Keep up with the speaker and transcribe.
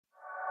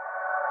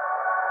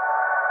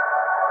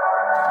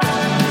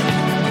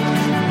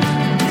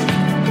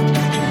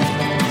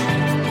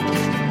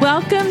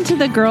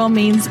the Girl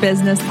Means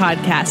Business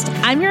podcast.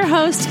 I'm your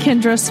host,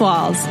 Kendra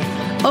Swalls.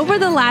 Over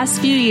the last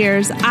few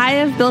years, I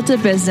have built a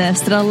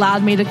business that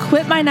allowed me to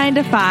quit my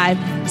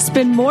 9-to-5,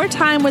 spend more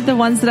time with the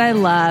ones that I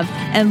love,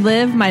 and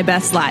live my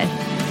best life.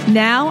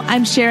 Now,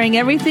 I'm sharing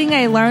everything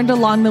I learned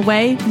along the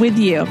way with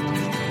you.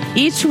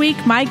 Each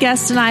week, my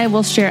guest and I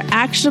will share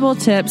actionable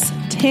tips,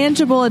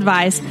 tangible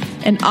advice,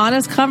 and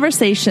honest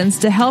conversations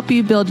to help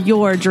you build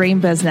your dream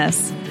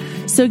business.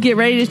 So get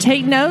ready to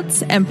take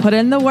notes and put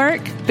in the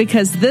work,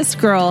 because this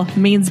girl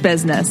means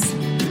business.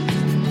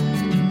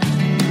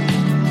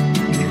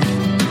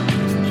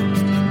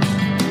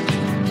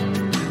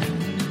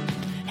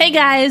 Hey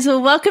guys,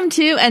 well, welcome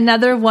to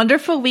another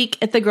wonderful week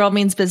at the Girl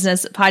Means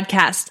Business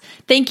podcast.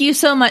 Thank you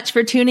so much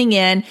for tuning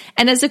in.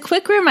 And as a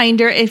quick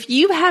reminder, if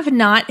you have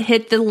not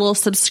hit the little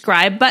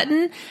subscribe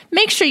button,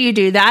 make sure you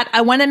do that.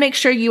 I want to make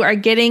sure you are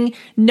getting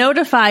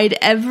notified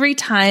every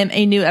time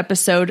a new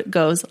episode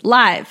goes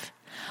live.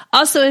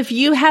 Also, if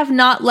you have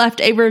not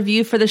left a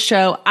review for the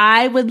show,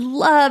 I would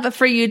love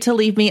for you to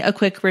leave me a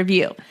quick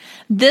review.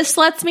 This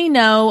lets me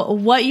know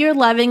what you're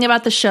loving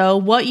about the show,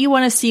 what you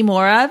want to see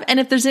more of, and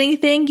if there's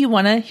anything you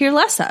want to hear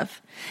less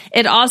of.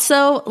 It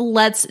also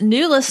lets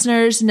new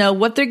listeners know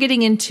what they're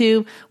getting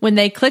into when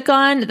they click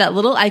on that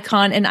little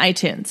icon in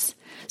iTunes.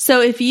 So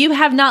if you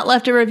have not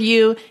left a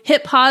review,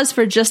 hit pause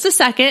for just a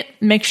second.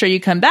 Make sure you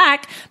come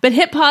back, but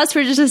hit pause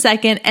for just a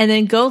second and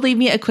then go leave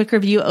me a quick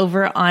review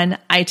over on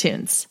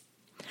iTunes.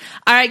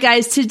 All right,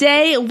 guys,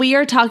 today we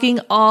are talking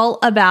all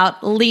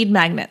about lead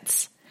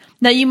magnets.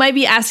 Now, you might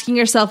be asking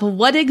yourself,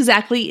 what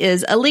exactly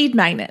is a lead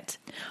magnet?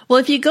 Well,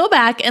 if you go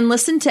back and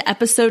listen to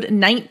episode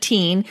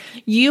 19,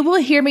 you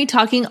will hear me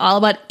talking all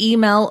about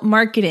email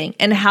marketing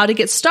and how to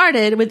get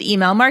started with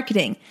email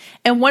marketing.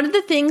 And one of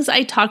the things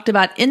I talked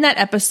about in that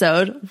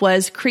episode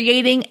was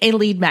creating a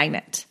lead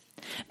magnet.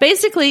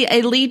 Basically,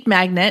 a lead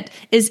magnet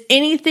is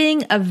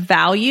anything of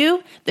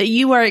value that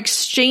you are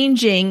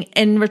exchanging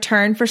in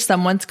return for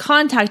someone's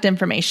contact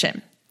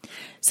information.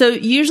 So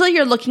usually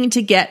you're looking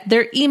to get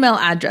their email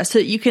address so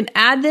that you can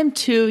add them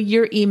to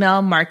your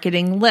email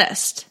marketing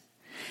list.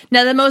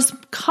 Now, the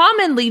most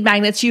common lead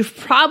magnets you've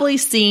probably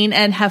seen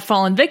and have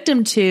fallen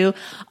victim to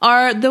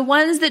are the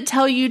ones that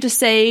tell you to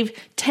save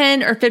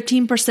 10 or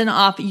 15%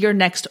 off your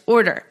next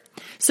order.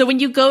 So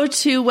when you go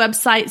to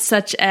websites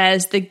such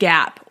as The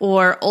Gap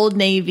or Old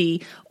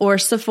Navy or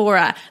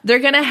Sephora, they're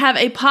going to have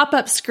a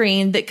pop-up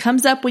screen that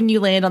comes up when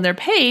you land on their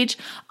page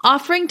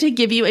offering to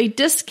give you a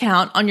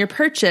discount on your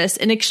purchase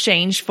in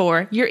exchange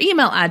for your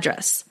email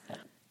address.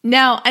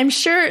 Now, I'm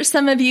sure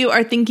some of you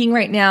are thinking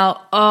right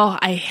now, oh,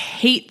 I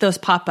hate those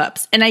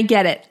pop-ups, and I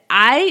get it.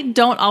 I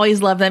don't always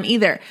love them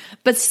either,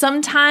 but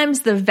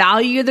sometimes the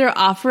value they're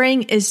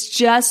offering is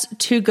just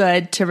too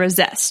good to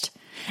resist.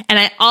 And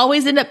I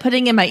always end up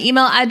putting in my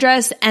email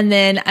address and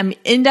then I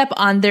end up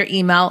on their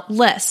email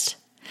list.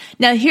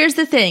 Now, here's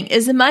the thing.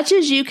 As much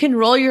as you can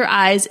roll your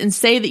eyes and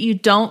say that you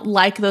don't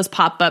like those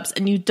pop-ups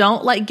and you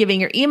don't like giving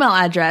your email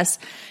address,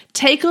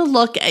 take a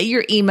look at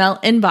your email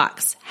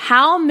inbox.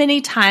 How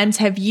many times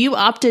have you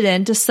opted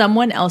in to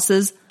someone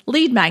else's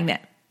lead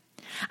magnet?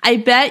 I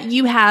bet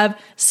you have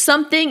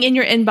something in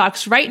your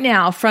inbox right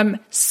now from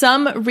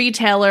some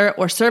retailer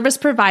or service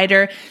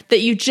provider that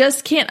you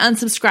just can't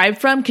unsubscribe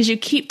from because you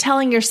keep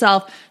telling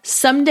yourself,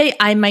 someday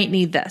I might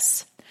need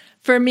this.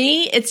 For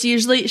me, it's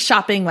usually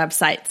shopping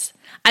websites.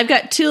 I've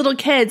got 2 little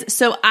kids,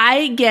 so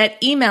I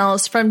get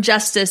emails from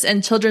Justice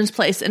and Children's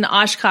Place and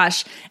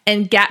Oshkosh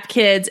and Gap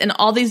Kids and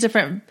all these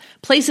different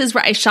places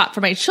where I shop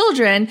for my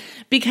children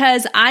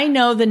because I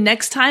know the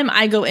next time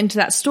I go into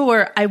that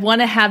store, I want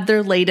to have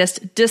their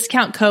latest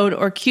discount code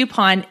or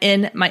coupon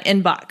in my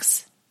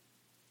inbox.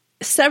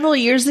 Several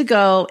years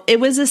ago, it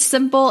was as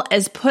simple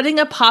as putting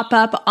a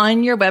pop-up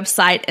on your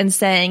website and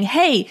saying,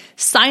 hey,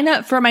 sign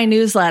up for my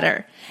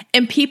newsletter.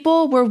 And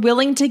people were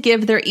willing to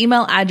give their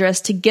email address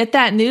to get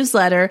that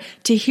newsletter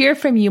to hear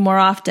from you more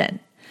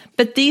often.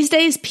 But these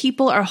days,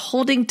 people are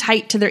holding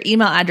tight to their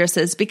email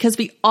addresses because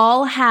we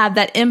all have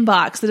that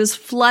inbox that is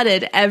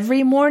flooded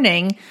every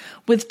morning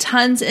with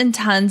tons and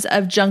tons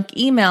of junk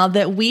email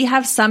that we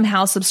have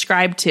somehow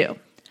subscribed to.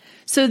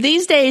 So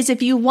these days,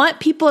 if you want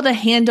people to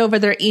hand over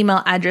their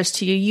email address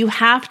to you, you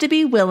have to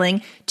be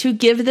willing to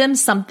give them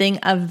something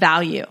of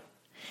value.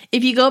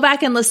 If you go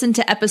back and listen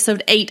to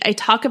episode 8, I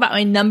talk about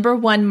my number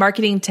 1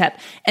 marketing tip,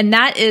 and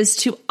that is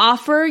to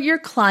offer your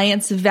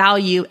clients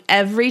value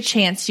every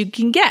chance you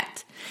can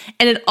get.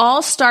 And it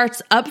all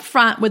starts up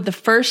front with the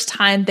first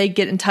time they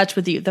get in touch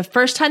with you, the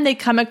first time they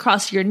come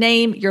across your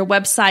name, your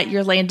website,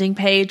 your landing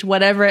page,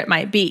 whatever it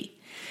might be.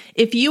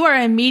 If you are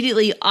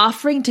immediately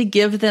offering to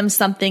give them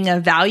something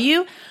of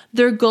value,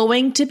 they're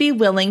going to be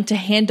willing to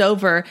hand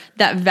over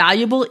that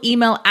valuable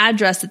email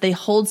address that they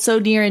hold so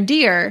near and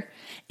dear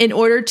in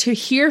order to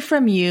hear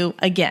from you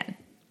again.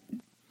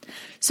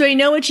 So I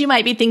know what you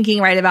might be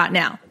thinking right about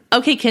now.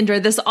 Okay,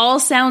 Kendra, this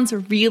all sounds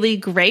really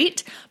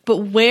great, but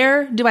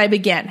where do I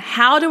begin?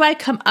 How do I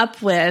come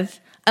up with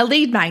a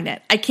lead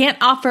magnet? I can't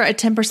offer a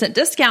 10%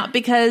 discount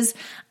because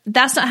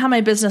that's not how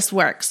my business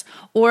works.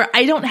 Or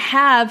I don't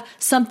have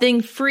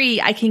something free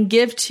I can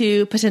give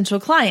to potential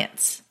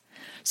clients.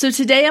 So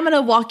today I'm going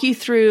to walk you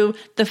through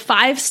the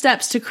 5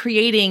 steps to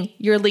creating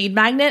your lead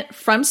magnet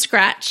from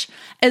scratch,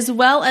 as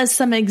well as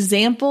some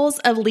examples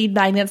of lead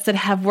magnets that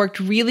have worked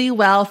really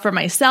well for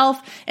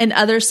myself and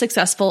other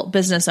successful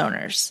business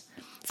owners.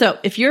 So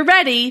if you're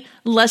ready,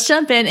 let's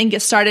jump in and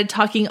get started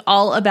talking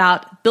all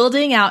about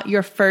building out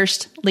your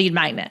first lead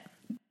magnet.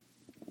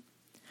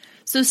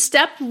 So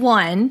step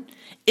 1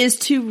 is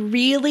to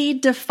really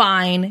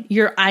define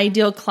your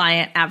ideal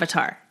client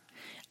avatar.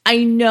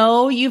 I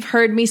know you've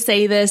heard me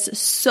say this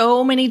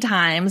so many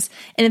times.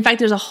 And in fact,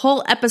 there's a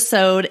whole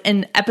episode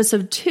in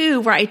episode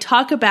 2 where I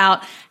talk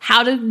about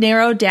how to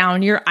narrow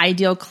down your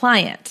ideal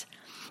client.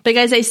 But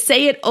guys, I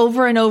say it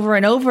over and over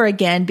and over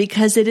again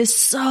because it is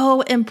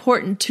so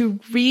important to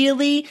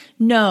really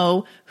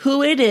know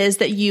who it is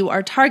that you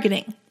are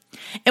targeting.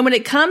 And when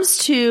it comes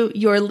to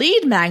your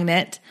lead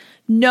magnet,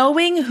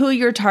 knowing who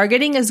you're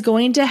targeting is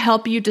going to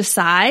help you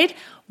decide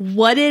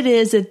what it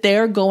is that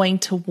they're going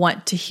to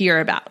want to hear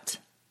about.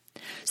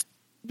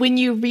 When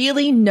you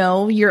really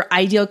know your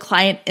ideal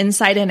client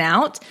inside and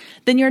out,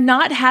 then you're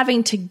not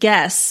having to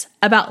guess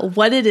about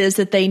what it is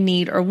that they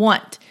need or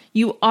want.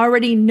 You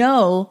already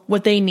know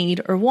what they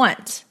need or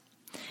want.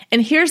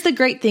 And here's the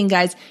great thing,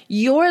 guys.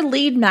 Your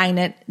lead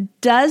magnet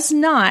does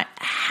not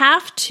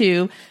have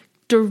to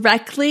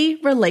directly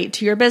relate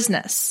to your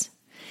business.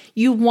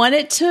 You want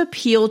it to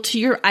appeal to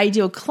your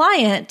ideal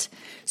client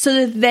so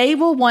that they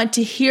will want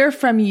to hear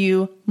from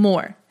you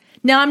more.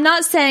 Now, I'm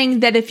not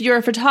saying that if you're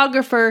a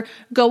photographer,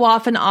 go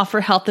off and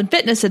offer health and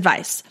fitness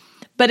advice.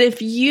 But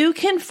if you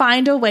can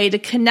find a way to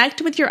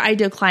connect with your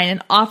ideal client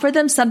and offer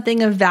them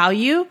something of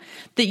value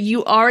that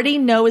you already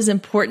know is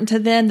important to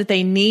them, that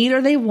they need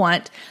or they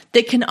want,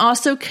 that can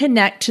also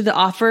connect to the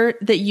offer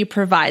that you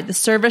provide, the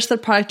service, the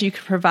product you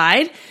can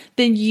provide,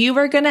 then you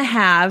are going to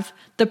have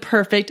the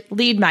perfect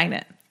lead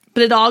magnet.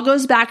 But it all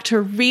goes back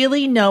to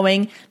really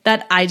knowing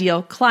that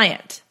ideal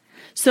client.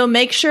 So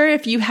make sure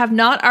if you have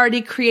not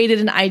already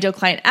created an ideal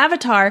client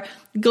avatar,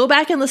 go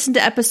back and listen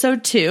to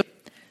episode 2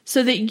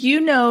 so that you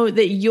know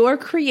that you're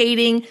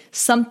creating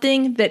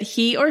something that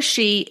he or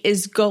she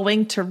is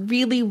going to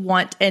really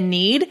want and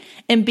need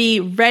and be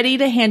ready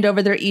to hand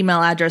over their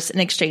email address in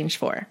exchange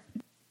for.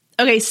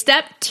 Okay,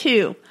 step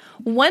 2.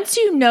 Once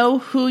you know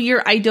who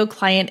your ideal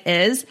client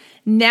is,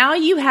 now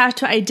you have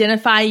to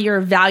identify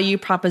your value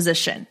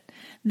proposition.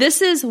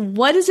 This is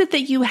what is it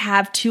that you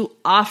have to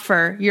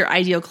offer your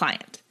ideal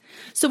client.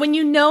 So when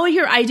you know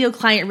your ideal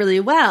client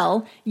really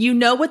well, you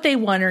know what they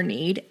want or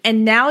need,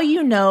 and now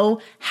you know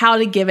how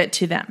to give it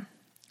to them.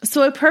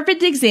 So a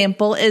perfect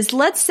example is,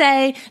 let's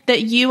say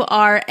that you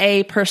are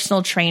a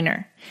personal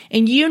trainer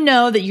and you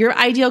know that your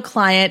ideal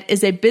client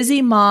is a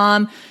busy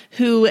mom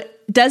who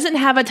doesn't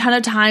have a ton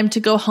of time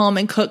to go home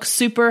and cook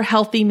super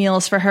healthy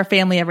meals for her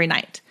family every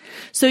night.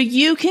 So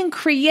you can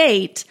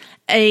create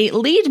a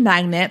lead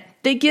magnet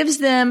that gives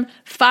them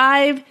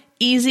 5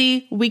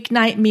 easy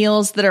weeknight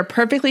meals that are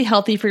perfectly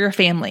healthy for your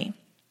family.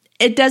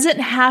 It doesn't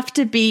have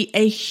to be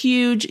a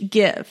huge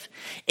give.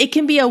 It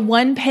can be a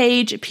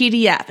 1-page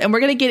PDF. And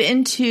we're going to get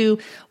into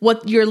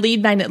what your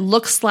lead magnet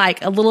looks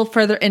like a little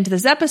further into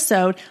this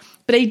episode,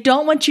 but I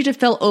don't want you to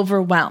feel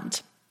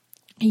overwhelmed.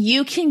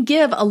 You can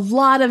give a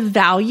lot of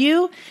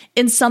value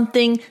in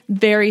something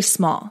very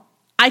small.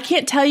 I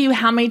can't tell you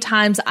how many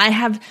times I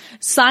have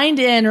signed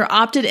in or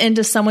opted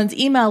into someone's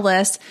email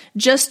list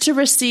just to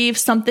receive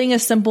something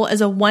as simple as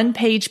a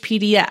 1-page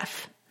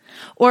PDF.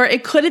 Or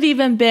it could have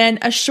even been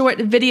a short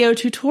video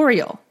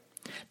tutorial.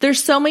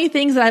 There's so many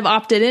things that I've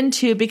opted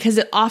into because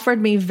it offered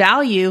me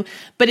value,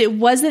 but it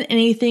wasn't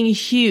anything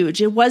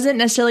huge. It wasn't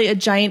necessarily a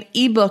giant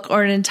ebook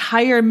or an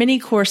entire mini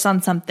course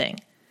on something.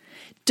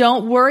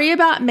 Don't worry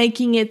about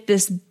making it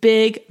this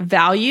big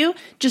value.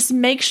 Just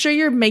make sure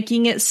you're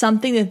making it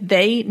something that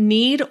they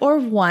need or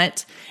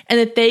want and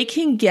that they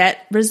can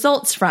get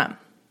results from.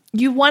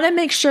 You want to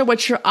make sure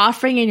what you're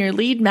offering in your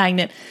lead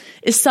magnet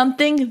is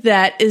something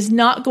that is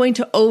not going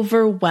to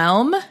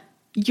overwhelm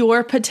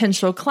your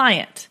potential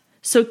client.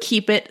 So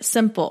keep it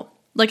simple.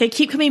 Like I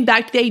keep coming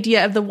back to the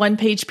idea of the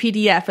 1-page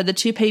PDF or the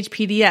 2-page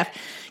PDF.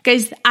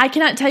 Guys, I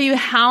cannot tell you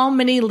how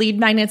many lead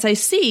magnets I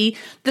see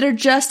that are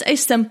just a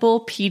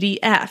simple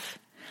PDF.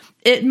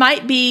 It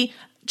might be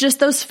just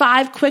those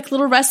 5 quick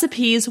little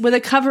recipes with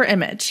a cover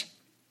image.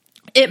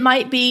 It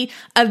might be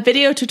a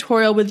video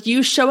tutorial with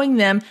you showing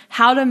them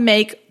how to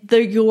make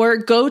your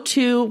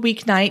go-to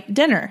weeknight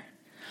dinner.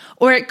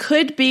 Or it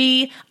could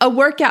be a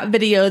workout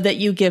video that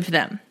you give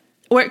them.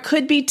 Or it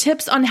could be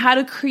tips on how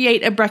to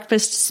create a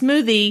breakfast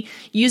smoothie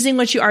using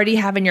what you already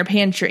have in your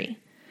pantry.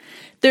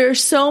 There are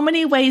so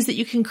many ways that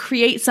you can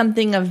create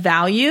something of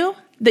value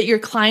that your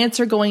clients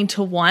are going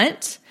to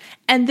want.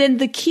 And then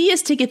the key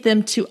is to get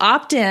them to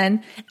opt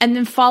in and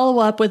then follow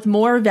up with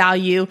more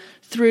value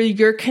through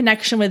your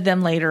connection with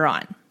them later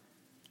on.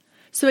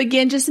 So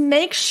again, just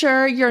make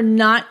sure you're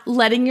not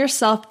letting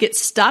yourself get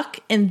stuck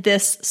in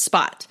this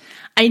spot.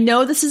 I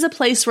know this is a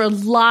place where a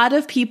lot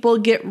of people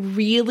get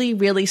really,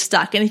 really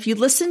stuck. And if you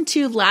listen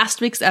to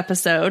last week's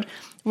episode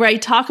where I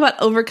talk about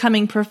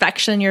overcoming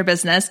perfection in your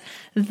business,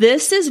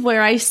 this is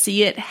where I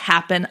see it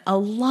happen a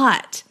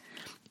lot.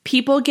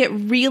 People get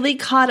really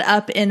caught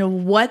up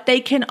in what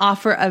they can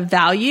offer of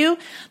value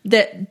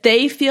that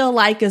they feel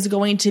like is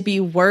going to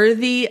be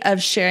worthy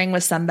of sharing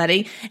with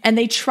somebody, and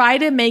they try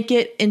to make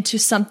it into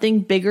something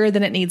bigger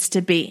than it needs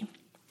to be.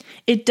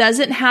 It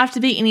doesn't have to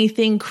be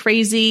anything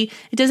crazy.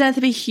 It doesn't have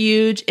to be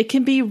huge. It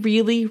can be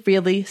really,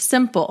 really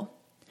simple.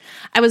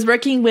 I was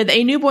working with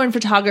a newborn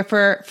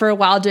photographer for a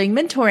while doing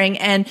mentoring,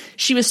 and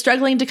she was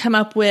struggling to come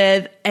up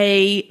with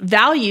a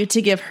value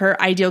to give her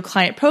ideal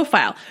client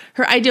profile.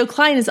 Her ideal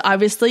client is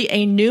obviously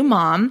a new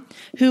mom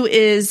who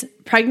is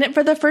pregnant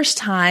for the first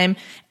time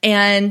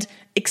and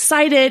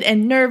excited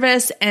and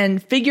nervous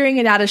and figuring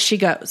it out as she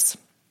goes.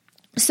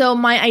 So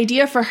my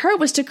idea for her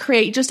was to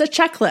create just a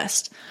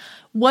checklist.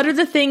 What are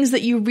the things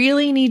that you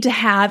really need to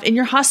have in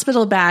your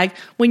hospital bag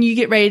when you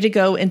get ready to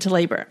go into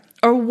labor?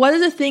 Or what are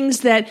the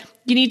things that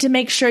you need to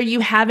make sure you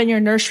have in your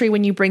nursery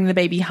when you bring the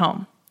baby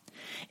home?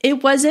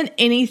 It wasn't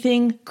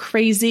anything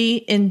crazy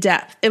in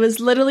depth. It was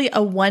literally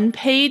a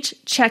one-page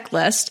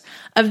checklist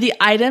of the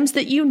items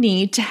that you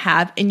need to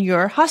have in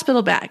your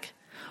hospital bag,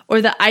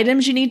 or the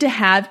items you need to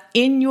have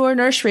in your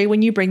nursery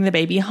when you bring the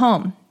baby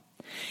home.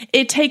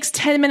 It takes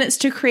 10 minutes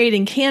to create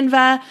in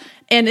Canva,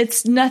 and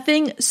it's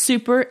nothing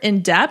super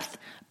in depth,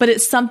 but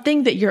it's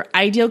something that your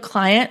ideal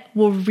client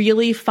will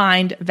really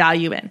find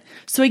value in.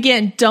 So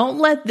again, don't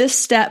let this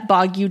step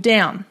bog you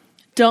down.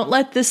 Don't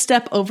let this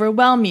step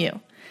overwhelm you.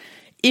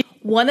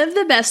 One of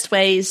the best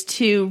ways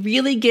to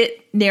really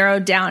get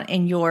narrowed down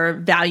in your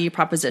value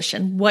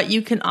proposition, what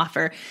you can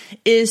offer,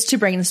 is to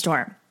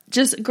brainstorm.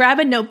 Just grab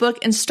a notebook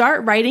and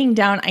start writing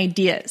down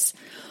ideas.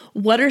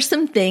 What are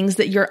some things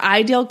that your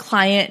ideal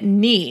client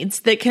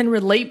needs that can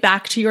relate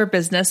back to your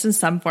business in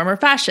some form or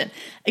fashion?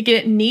 Again,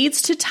 it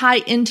needs to tie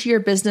into your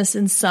business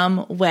in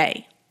some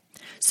way.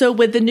 So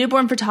with the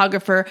newborn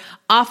photographer,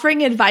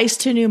 offering advice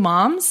to new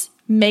moms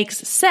makes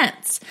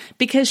sense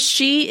because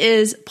she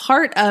is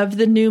part of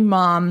the new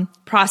mom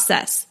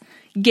process.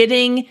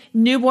 Getting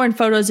newborn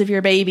photos of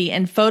your baby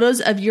and photos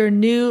of your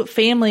new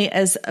family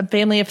as a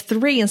family of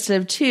 3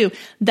 instead of 2,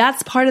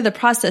 that's part of the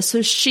process.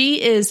 So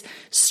she is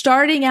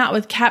starting out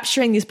with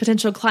capturing these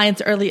potential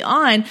clients early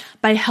on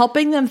by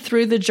helping them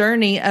through the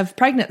journey of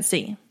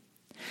pregnancy.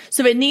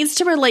 So it needs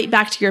to relate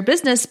back to your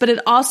business, but it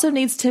also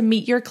needs to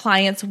meet your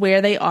clients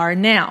where they are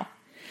now.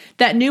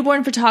 That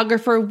newborn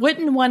photographer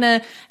wouldn't want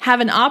to have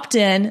an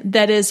opt-in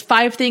that is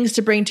 5 things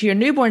to bring to your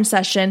newborn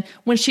session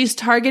when she's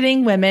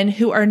targeting women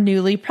who are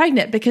newly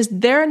pregnant because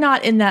they're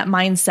not in that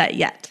mindset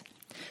yet.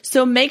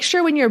 So make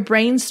sure when you're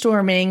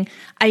brainstorming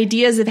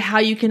ideas of how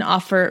you can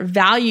offer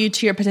value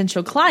to your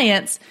potential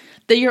clients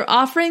that you're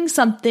offering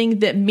something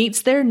that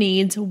meets their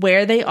needs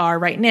where they are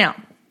right now.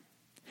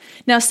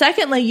 Now,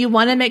 secondly, you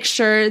want to make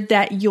sure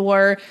that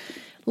your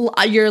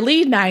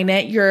lead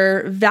magnet,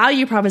 your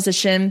value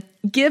proposition,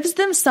 gives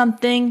them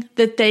something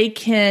that they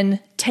can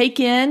take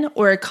in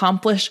or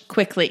accomplish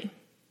quickly.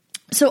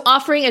 So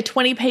offering a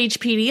 20-page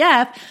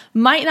PDF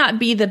might not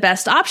be the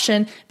best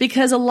option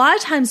because a lot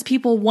of times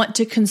people want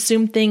to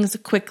consume things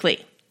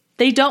quickly.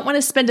 They don't want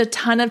to spend a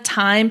ton of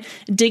time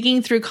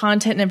digging through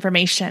content and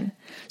information.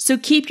 So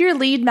keep your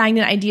lead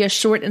magnet idea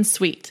short and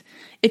sweet.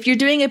 If you're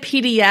doing a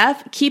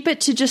PDF, keep it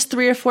to just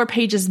 3 or 4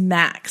 pages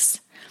max.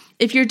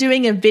 If you're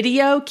doing a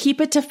video, keep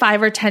it to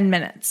 5 or 10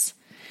 minutes.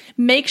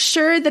 Make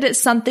sure that it's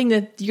something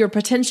that your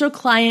potential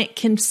client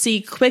can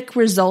see quick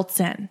results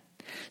in.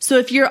 So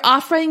if you're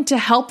offering to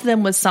help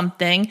them with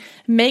something,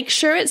 make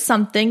sure it's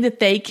something that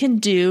they can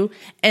do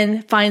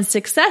and find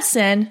success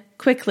in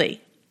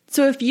quickly.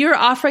 So if you're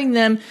offering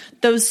them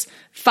those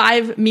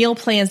 5 meal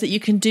plans that you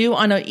can do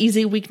on an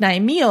easy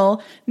weeknight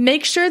meal,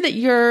 make sure that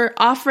you're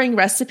offering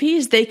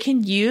recipes they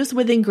can use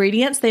with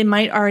ingredients they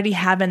might already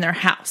have in their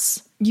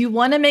house. You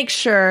want to make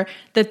sure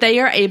that they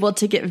are able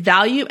to get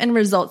value and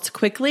results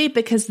quickly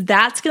because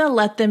that's going to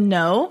let them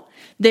know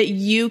that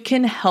you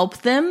can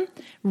help them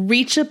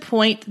reach a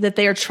point that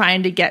they are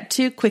trying to get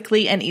to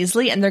quickly and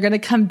easily, and they're going to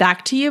come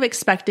back to you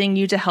expecting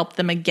you to help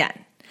them again.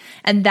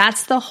 And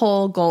that's the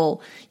whole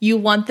goal. You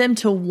want them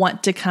to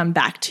want to come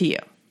back to you.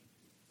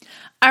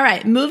 All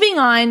right, moving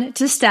on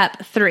to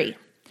step 3.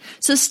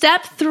 So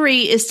step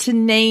 3 is to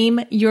name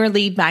your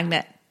lead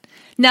magnet.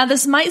 Now,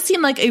 this might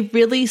seem like a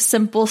really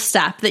simple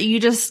step that you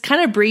just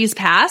kind of breeze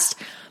past,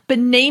 but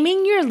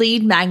naming your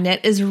lead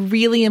magnet is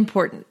really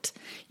important.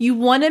 You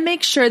want to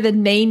make sure the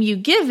name you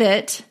give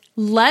it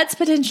lets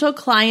potential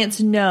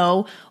clients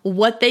know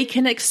what they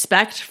can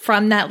expect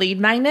from that lead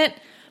magnet,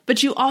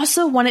 but you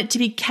also want it to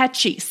be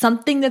catchy,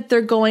 something that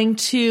they're going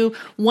to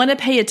want to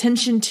pay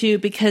attention to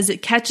because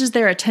it catches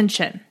their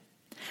attention.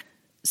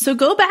 So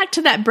go back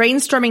to that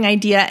brainstorming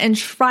idea and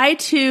try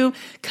to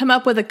come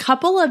up with a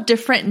couple of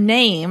different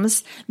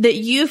names that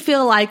you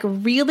feel like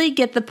really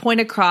get the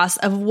point across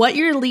of what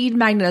your lead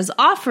magnet is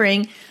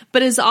offering,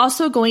 but is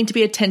also going to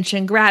be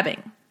attention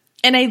grabbing.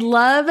 And I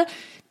love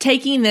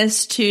taking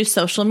this to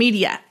social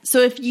media. So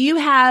if you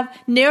have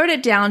narrowed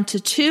it down to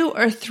 2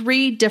 or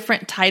 3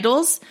 different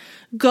titles,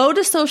 go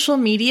to social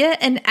media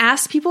and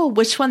ask people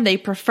which one they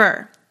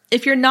prefer.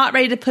 If you're not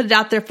ready to put it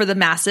out there for the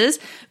masses,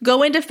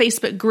 go into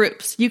Facebook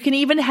groups. You can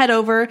even head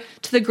over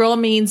to the Girl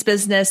Means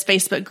Business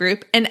Facebook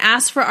group and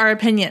ask for our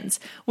opinions.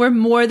 We're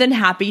more than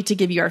happy to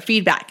give you our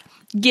feedback.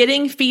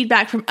 Getting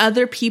feedback from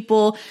other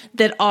people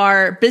that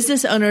are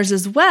business owners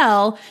as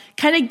well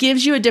kind of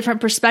gives you a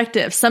different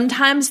perspective.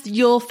 Sometimes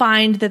you'll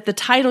find that the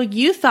title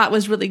you thought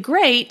was really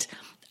great,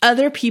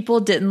 other people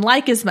didn't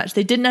like as much.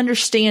 They didn't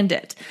understand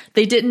it.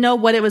 They didn't know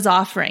what it was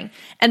offering.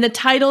 And the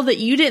title that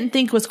you didn't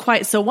think was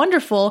quite so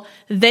wonderful,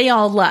 they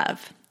all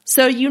love.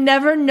 So you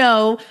never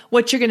know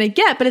what you're going to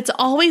get, but it's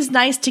always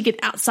nice to get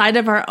outside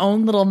of our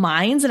own little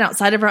minds and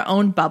outside of our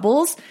own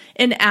bubbles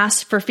and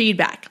ask for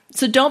feedback.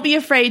 So don't be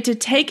afraid to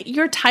take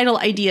your title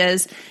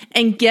ideas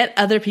and get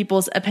other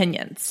people's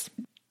opinions.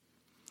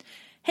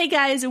 Hey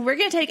guys, we're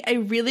going to take a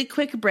really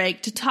quick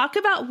break to talk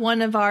about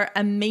one of our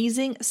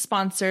amazing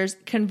sponsors,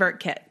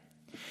 ConvertKit.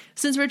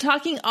 Since we're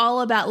talking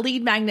all about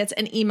lead magnets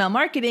and email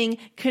marketing,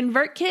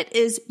 ConvertKit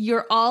is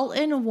your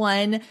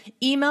all-in-one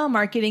email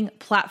marketing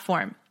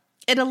platform.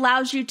 It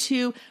allows you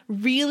to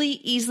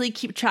really easily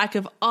keep track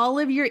of all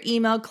of your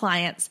email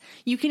clients.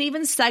 You can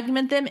even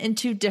segment them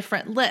into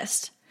different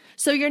lists.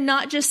 So you're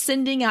not just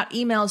sending out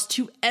emails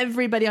to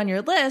everybody on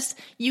your list.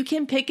 You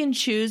can pick and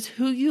choose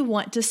who you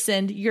want to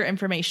send your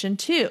information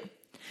to.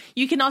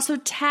 You can also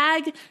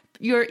tag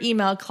your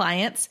email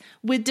clients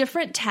with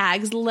different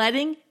tags,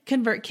 letting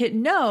ConvertKit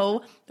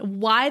know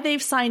why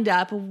they've signed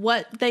up,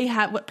 what they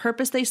have, what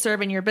purpose they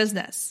serve in your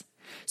business.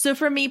 So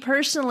for me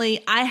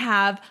personally, I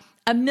have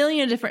a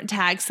million different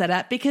tags set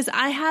up because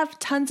I have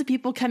tons of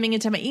people coming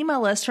into my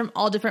email list from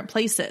all different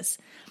places.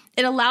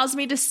 It allows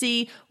me to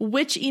see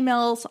which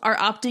emails are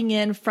opting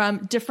in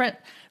from different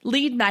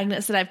lead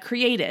magnets that I've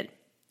created.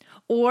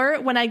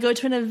 Or when I go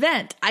to an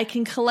event, I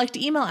can collect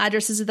email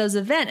addresses of those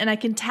events and I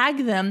can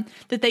tag them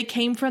that they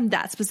came from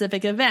that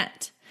specific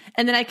event.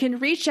 And then I can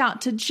reach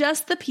out to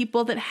just the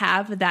people that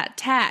have that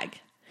tag.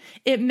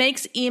 It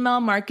makes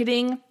email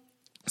marketing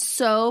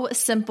so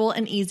simple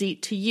and easy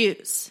to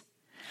use.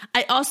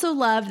 I also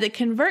love that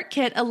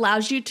ConvertKit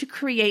allows you to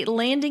create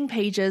landing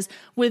pages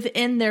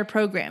within their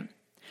program.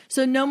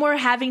 So no more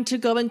having to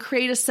go and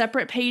create a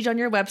separate page on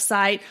your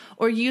website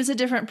or use a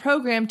different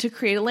program to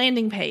create a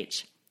landing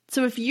page.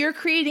 So if you're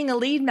creating a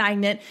lead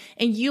magnet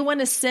and you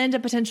want to send a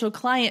potential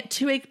client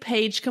to a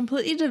page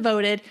completely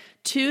devoted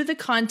to the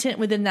content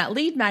within that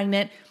lead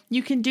magnet,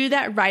 you can do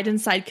that right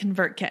inside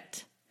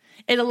ConvertKit.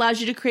 It allows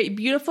you to create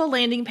beautiful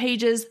landing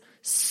pages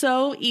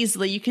so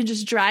easily. You can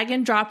just drag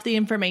and drop the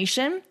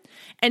information,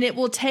 and it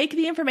will take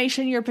the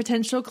information your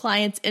potential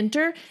clients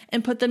enter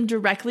and put them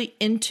directly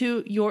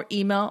into your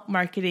email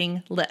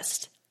marketing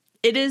list.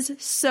 It is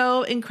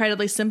so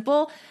incredibly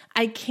simple.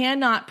 I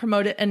cannot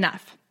promote it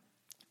enough.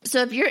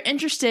 So if you're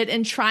interested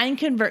in trying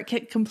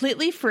ConvertKit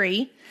completely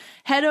free,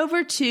 head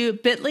over to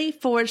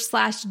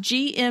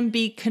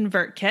bit.ly/GMB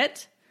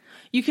ConvertKit.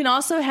 You can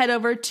also head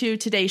over to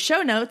today's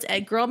show notes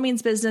at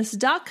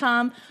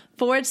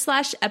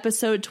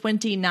girlmeansbusiness.com/episode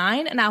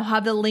 29, and I'll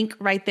have the link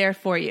right there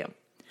for you.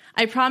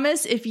 I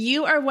promise if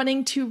you are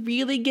wanting to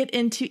really get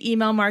into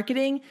email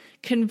marketing,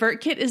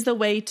 ConvertKit is the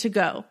way to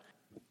go.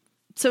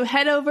 So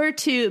head over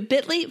to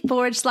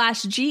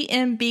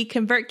bit.ly/GMB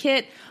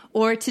ConvertKit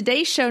or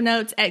today's show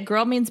notes at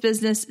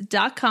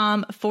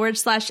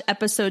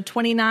girlmeansbusiness.com/episode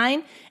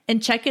 29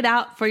 and check it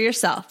out for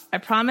yourself. I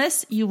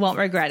promise you won't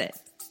regret it.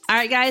 All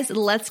right, guys,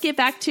 let's get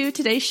back to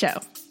today's show.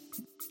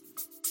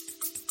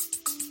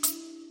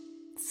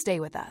 Stay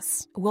with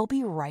us. We'll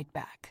be right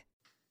back.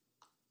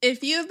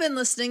 If you've been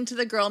listening to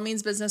the Girl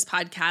Means Business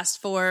podcast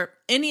for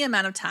any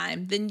amount of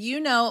time, then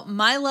you know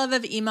my love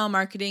of email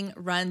marketing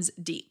runs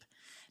deep.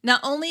 Not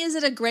only is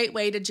it a great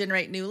way to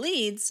generate new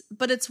leads,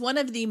 but it's one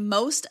of the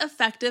most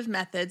effective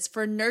methods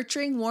for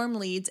nurturing warm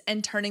leads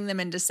and turning them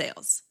into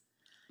sales.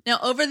 Now,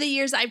 over the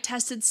years, I've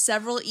tested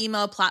several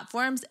email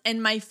platforms,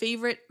 and my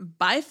favorite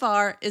by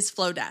far is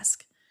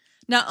Flowdesk.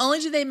 Not only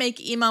do they make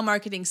email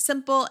marketing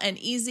simple and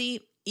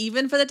easy,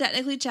 even for the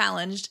technically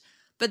challenged,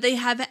 but they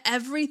have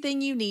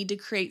everything you need to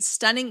create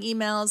stunning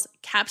emails,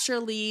 capture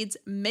leads,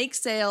 make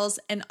sales,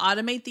 and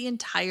automate the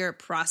entire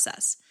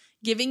process,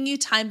 giving you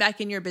time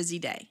back in your busy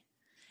day.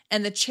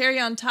 And the cherry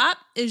on top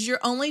is you're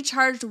only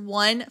charged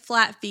one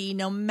flat fee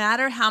no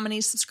matter how many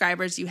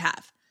subscribers you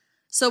have.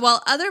 So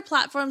while other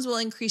platforms will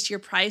increase your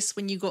price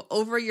when you go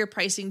over your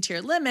pricing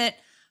tier limit,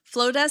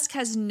 Flowdesk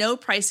has no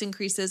price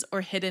increases or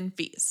hidden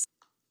fees.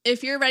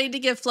 If you're ready to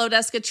give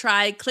Flowdesk a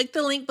try, click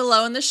the link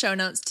below in the show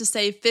notes to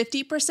save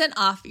 50%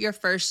 off your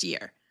first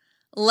year.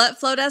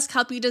 Let Flowdesk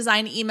help you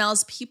design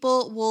emails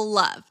people will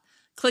love.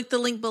 Click the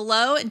link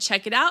below and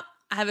check it out.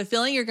 I have a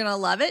feeling you're going to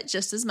love it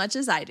just as much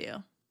as I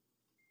do.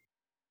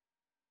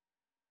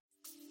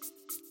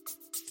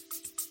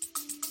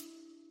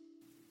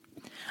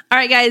 All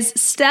right, guys,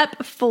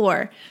 step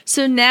 4.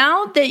 So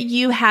now that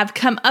you have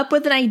come up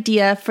with an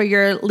idea for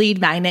your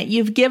lead magnet,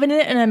 you've given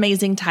it an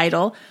amazing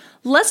title,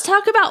 Let's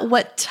talk about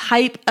what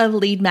type of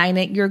lead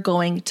magnet you're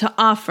going to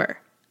offer.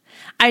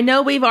 I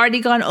know we've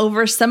already gone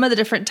over some of the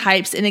different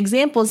types and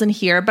examples in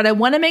here, but I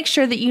want to make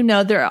sure that you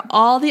know there are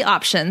all the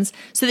options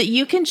so that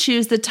you can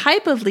choose the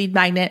type of lead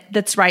magnet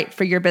that's right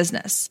for your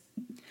business.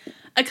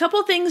 A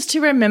couple things to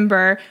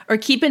remember or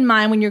keep in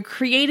mind when you're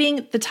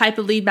creating the type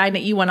of lead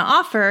magnet you want to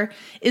offer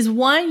is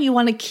one, you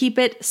want to keep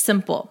it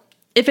simple.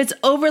 If it's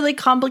overly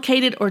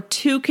complicated or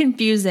too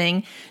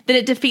confusing, then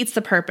it defeats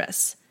the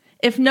purpose.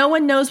 If no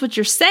one knows what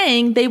you're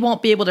saying, they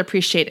won't be able to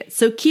appreciate it.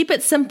 So keep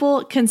it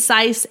simple,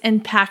 concise,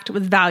 and packed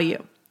with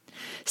value.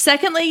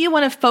 Secondly, you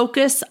want to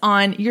focus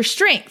on your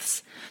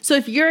strengths. So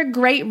if you're a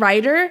great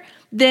writer,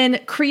 then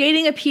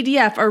creating a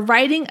PDF or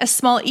writing a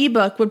small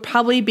ebook would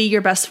probably be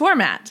your best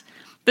format.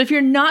 But if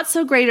you're not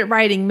so great at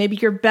writing, maybe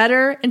you're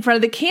better in front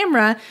of the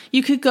camera,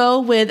 you could go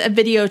with a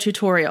video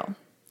tutorial.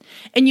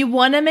 And you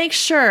want to make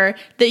sure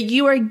that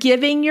you are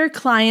giving your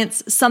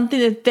clients something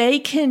that they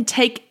can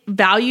take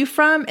value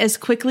from as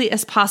quickly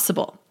as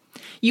possible.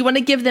 You want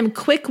to give them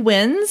quick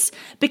wins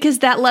because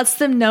that lets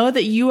them know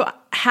that you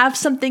have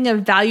something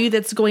of value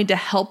that's going to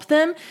help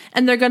them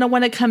and they're going to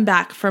want to come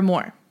back for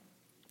more.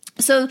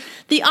 So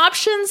the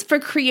options for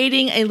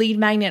creating a lead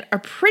magnet are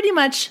pretty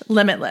much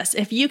limitless.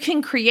 If you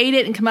can create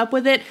it and come up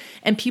with it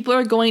and people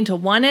are going to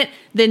want it,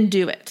 then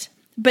do it.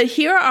 But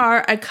here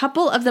are a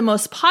couple of the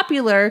most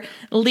popular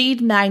lead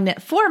magnet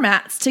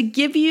formats to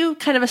give you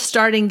kind of a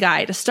starting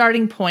guide, a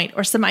starting point,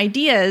 or some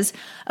ideas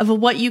of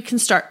what you can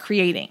start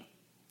creating.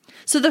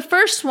 So the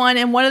first one,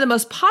 and one of the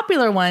most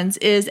popular ones,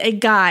 is a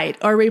guide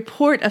or a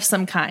report of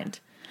some kind.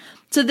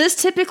 So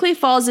this typically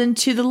falls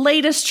into the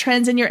latest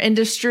trends in your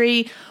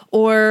industry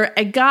or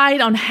a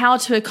guide on how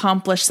to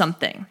accomplish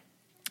something.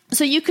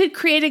 So you could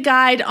create a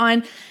guide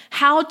on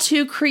how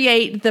to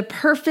create the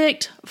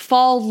perfect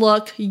fall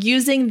look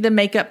using the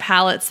makeup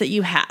palettes that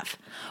you have.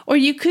 Or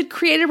you could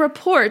create a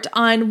report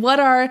on what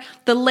are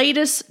the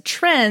latest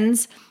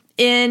trends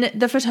in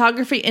the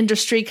photography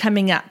industry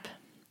coming up.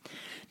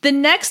 The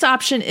next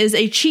option is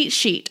a cheat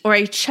sheet or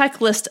a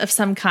checklist of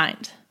some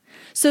kind.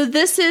 So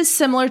this is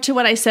similar to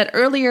what I said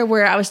earlier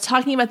where I was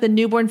talking about the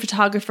newborn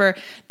photographer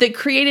that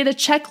created a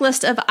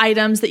checklist of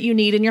items that you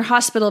need in your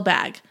hospital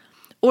bag.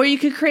 Or you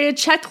could create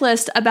a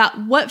checklist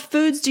about what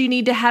foods do you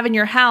need to have in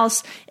your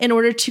house in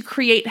order to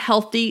create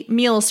healthy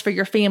meals for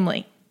your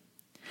family.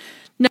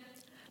 Now,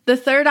 the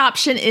third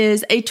option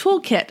is a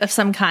toolkit of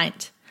some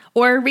kind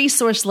or a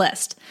resource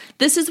list.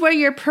 This is where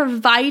you're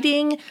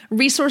providing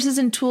resources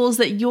and tools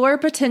that your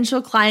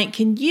potential client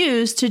can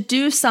use to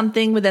do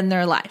something within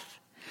their life.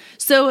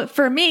 So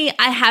for me,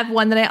 I have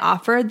one that I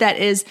offer that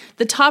is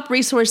the top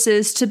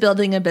resources to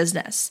building a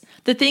business.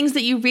 The things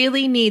that you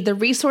really need, the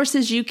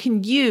resources you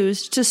can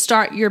use to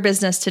start your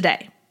business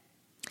today.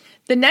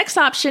 The next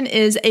option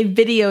is a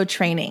video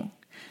training.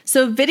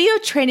 So video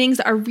trainings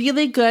are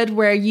really good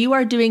where you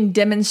are doing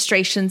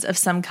demonstrations of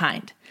some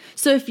kind.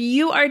 So if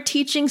you are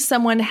teaching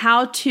someone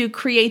how to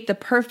create the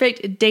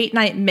perfect date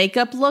night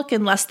makeup look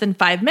in less than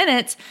 5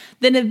 minutes,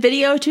 then a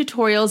video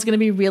tutorial is going to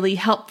be really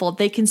helpful.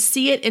 They can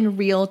see it in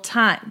real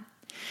time.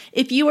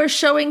 If you are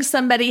showing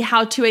somebody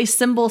how to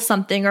assemble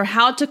something or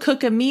how to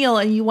cook a meal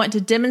and you want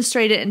to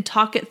demonstrate it and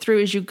talk it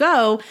through as you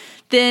go,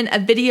 then a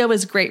video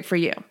is great for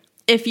you.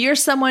 If you're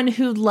someone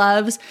who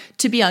loves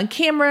to be on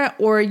camera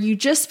or you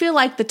just feel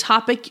like the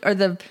topic or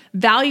the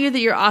value that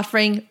you're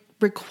offering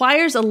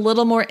requires a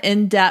little more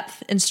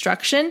in-depth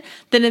instruction,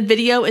 then a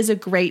video is a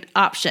great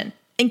option.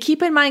 And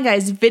keep in mind,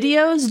 guys,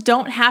 videos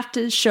don't have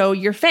to show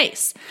your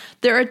face.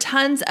 There are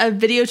tons of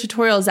video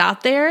tutorials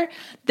out there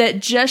that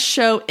just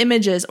show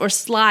images or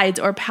slides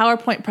or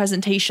PowerPoint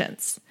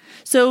presentations.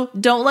 So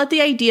don't let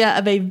the idea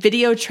of a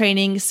video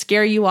training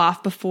scare you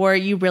off before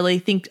you really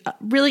think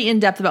really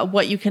in depth about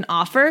what you can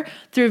offer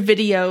through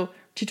video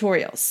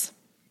tutorials.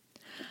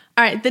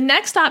 All right, the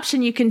next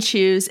option you can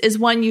choose is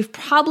one you've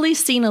probably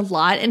seen a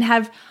lot and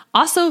have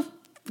also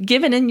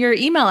given in your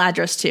email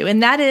address to,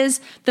 and that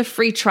is the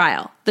free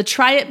trial, the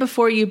try it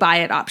before you buy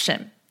it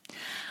option.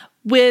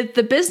 With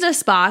the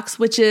Business Box,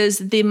 which is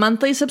the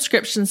monthly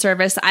subscription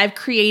service I've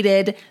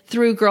created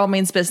through Girl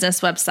Means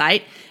Business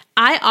website,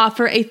 I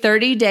offer a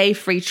 30-day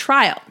free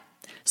trial.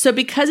 So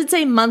because it's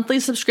a monthly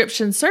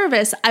subscription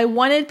service, I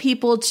wanted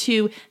people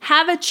to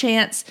have a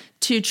chance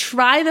to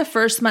try the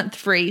first month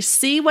free,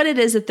 see what it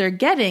is that they're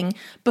getting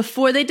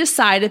before they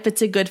decide if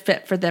it's a good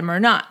fit for them or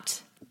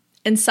not.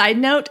 And side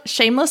note,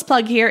 shameless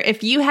plug here,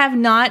 if you have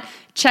not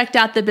checked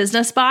out the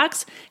Business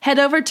Box, head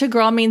over to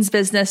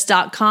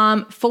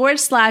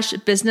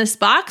girlmeansbusiness.com/business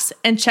box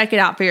and check it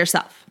out for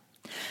yourself.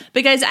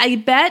 But guys, I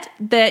bet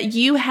that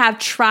you have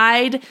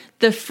tried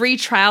the free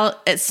trial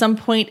at some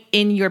point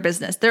in your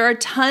business. There are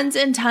tons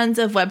and tons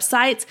of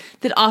websites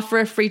that offer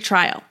a free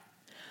trial.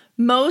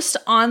 Most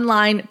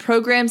online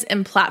programs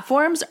and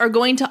platforms are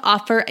going to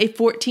offer a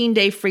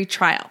 14-day free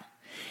trial.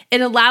 It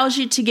allows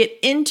you to get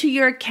into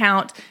your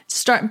account,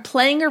 start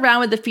playing around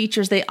with the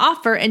features they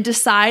offer, and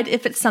decide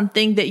if it's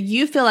something that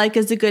you feel like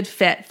is a good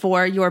fit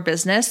for your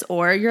business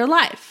or your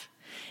life.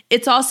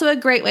 It's also a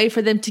great way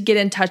for them to get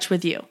in touch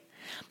with you.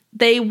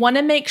 They want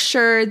to make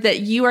sure that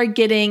you are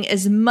getting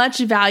as much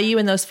value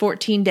in those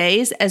 14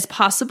 days as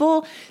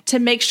possible to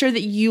make sure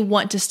that you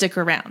want to stick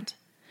around.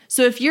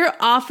 So if you're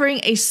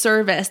offering a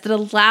service that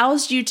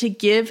allows you to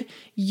give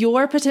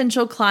your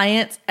potential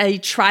clients a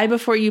try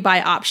before you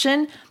buy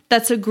option,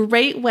 that's a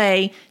great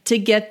way to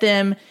get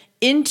them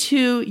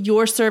into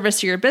your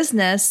service or your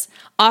business,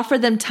 offer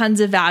them tons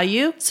of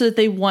value so that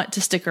they want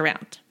to stick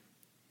around.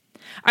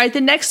 All right,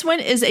 the next one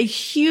is a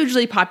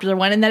hugely popular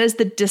one, and that is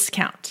the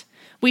discount.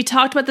 We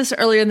talked about this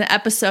earlier in the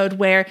episode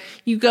where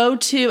you go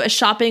to a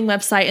shopping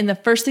website and the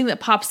first thing that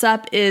pops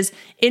up is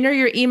enter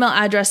your email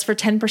address for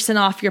 10%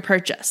 off your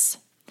purchase.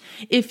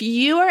 If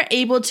you are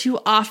able to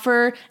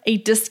offer a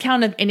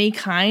discount of any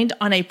kind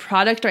on a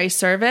product or a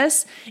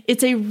service,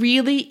 it's a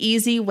really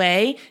easy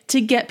way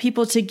to get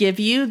people to give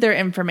you their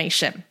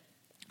information.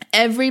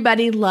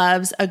 Everybody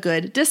loves a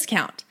good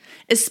discount,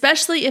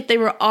 especially if they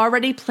were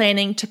already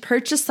planning to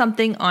purchase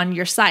something on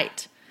your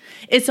site.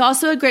 It's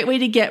also a great way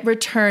to get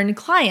return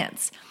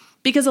clients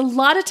because a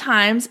lot of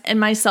times, and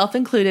myself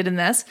included in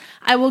this,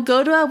 I will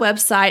go to a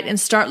website and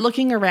start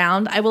looking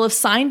around. I will have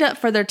signed up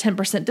for their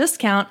 10%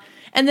 discount,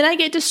 and then I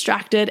get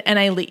distracted and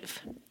I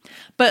leave.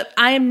 But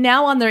I am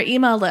now on their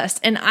email list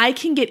and I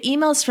can get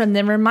emails from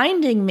them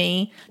reminding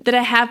me that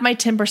I have my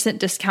 10%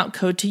 discount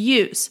code to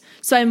use.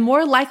 So I'm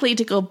more likely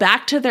to go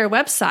back to their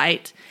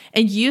website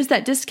and use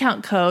that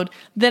discount code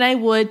than I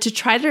would to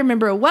try to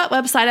remember what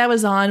website I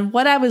was on,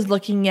 what I was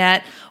looking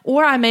at,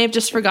 or I may have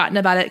just forgotten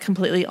about it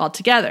completely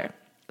altogether.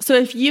 So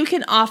if you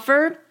can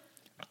offer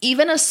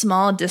even a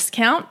small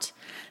discount,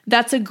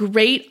 that's a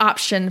great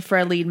option for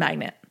a lead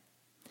magnet.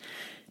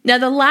 Now,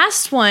 the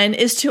last one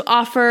is to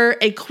offer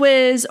a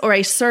quiz or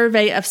a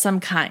survey of some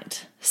kind,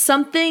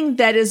 something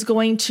that is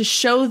going to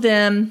show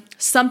them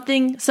some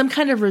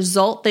kind of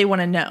result they want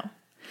to know.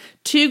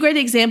 Two great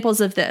examples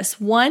of this.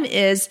 One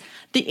is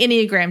the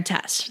Enneagram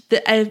test.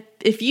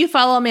 If you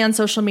follow me on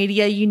social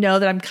media, you know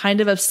that I'm kind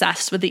of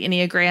obsessed with the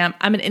Enneagram.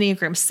 I'm an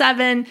Enneagram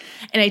 7,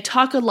 and I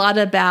talk a lot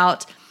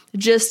about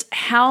just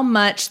how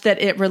much that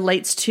it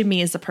relates to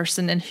me as a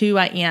person and who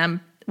I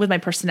am with my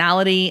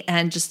personality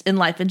and just in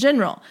life in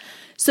general.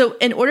 So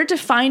in order to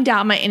find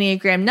out my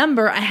Enneagram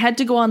number, I had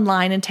to go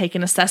online and take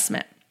an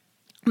assessment.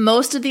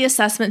 Most of the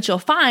assessments you'll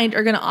find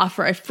are going to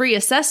offer a free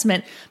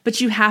assessment,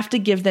 but you have to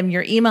give them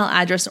your email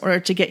address in order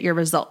to get your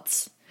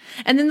results.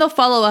 And then they'll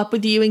follow up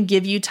with you and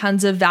give you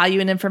tons of value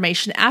and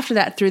information after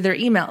that through their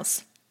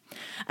emails.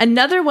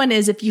 Another one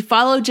is if you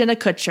follow Jenna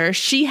Kutcher,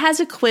 she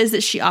has a quiz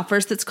that she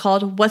offers that's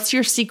called What's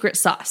Your Secret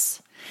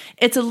Sauce?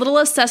 It's a little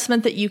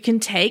assessment that you can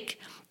take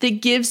that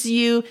gives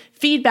you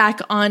feedback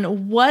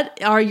on what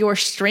are your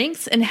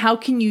strengths and how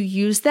can you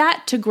use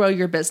that to grow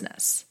your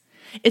business.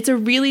 It's a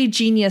really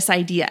genius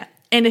idea.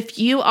 And if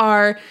you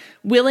are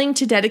willing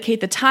to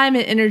dedicate the time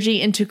and energy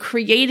into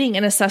creating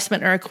an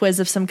assessment or a quiz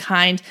of some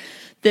kind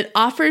that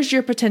offers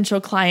your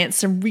potential clients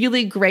some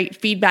really great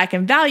feedback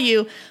and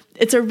value,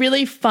 it's a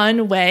really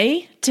fun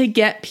way to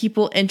get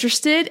people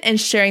interested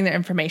and sharing their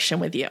information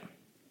with you.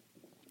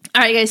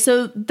 All right, guys,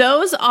 so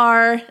those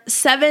are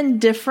 7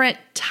 different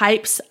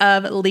types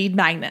of lead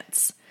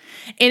magnets.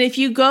 And if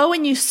you go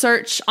and you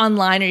search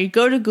online or you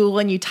go to Google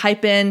and you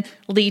type in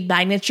lead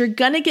magnets, you're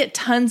going to get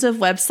tons of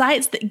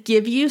websites that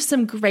give you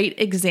some great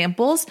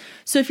examples.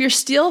 So if you're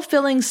still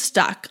feeling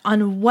stuck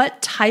on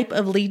what type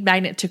of lead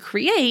magnet to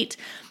create,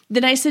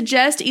 then I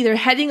suggest either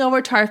heading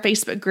over to our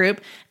Facebook group,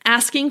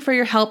 asking for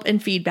your help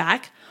and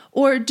feedback,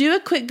 or do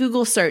a quick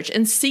Google search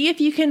and see if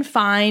you can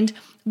find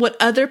what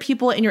other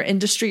people in your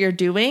industry are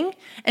doing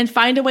and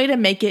find a way to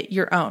make it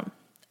your own.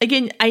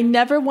 Again, I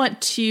never want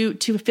to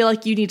feel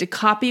like you need to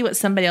copy what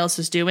somebody else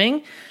is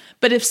doing,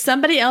 but if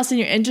somebody else in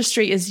your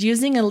industry is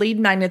using a lead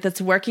magnet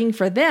that's working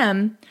for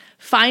them,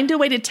 find a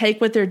way to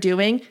take what they're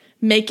doing,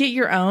 make it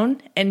your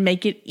own, and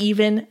make it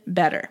even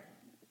better.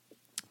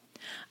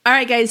 All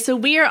right, guys, so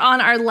we are on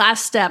our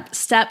last step,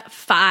 step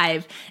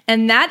 5,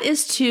 and that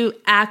is to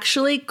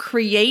actually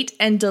create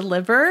and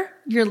deliver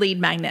your lead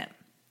magnet.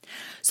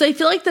 So I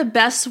feel like the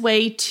best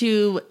way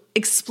to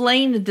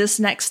explain this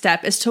next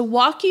step is to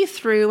walk you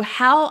through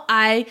how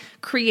I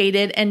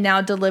created and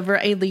now deliver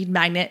a lead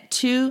magnet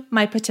to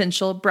my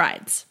potential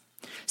brides.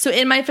 So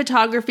in my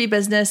photography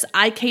business,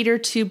 I cater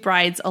to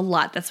brides a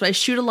lot. That's why I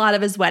shoot a lot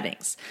of his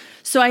weddings.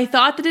 So I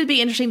thought that it'd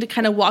be interesting to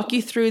kind of walk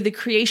you through the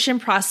creation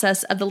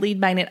process of the lead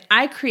magnet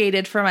I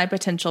created for my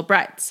potential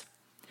brides.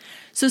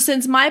 So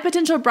since my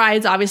potential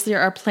brides obviously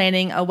are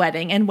planning a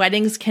wedding and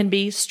weddings can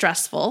be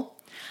stressful,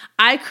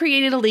 I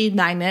created a lead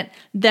magnet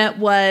that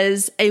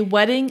was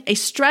a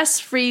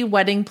stress-free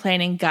wedding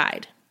planning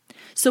guide.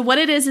 So what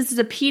it is it's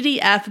a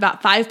PDF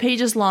about 5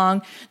 pages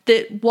long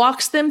that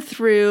walks them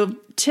through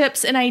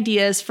tips and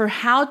ideas for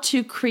how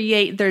to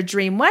create their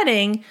dream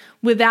wedding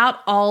without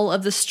all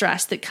of the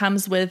stress that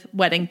comes with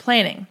wedding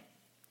planning.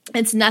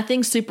 It's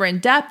nothing super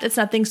in-depth. It's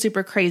nothing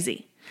super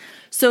crazy.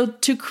 So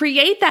to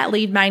create that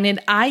lead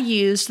magnet, I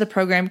used the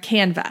program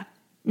Canva.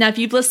 Now, if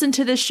you've listened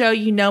to this show,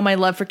 you know my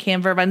love for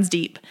Canva runs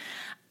deep.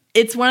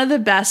 It's one of the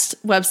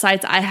best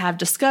websites I have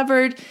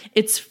discovered.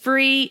 It's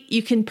free.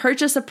 You can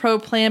purchase a pro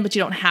plan, but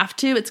you don't have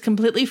to. It's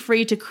completely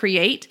free to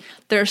create.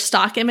 There are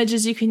stock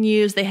images you can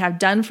use. They have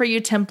done for you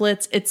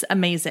templates. It's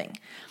amazing.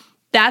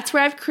 That's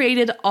where I've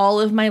created all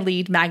of my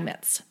lead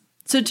magnets.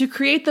 So to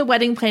create the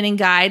wedding planning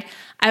guide,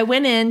 I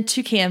went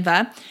into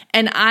Canva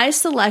and I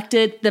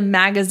selected the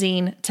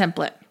magazine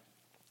template.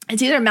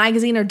 It's either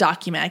magazine or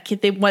document.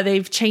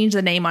 They've changed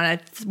the name on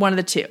it. It's one of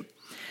the two.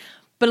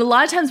 But a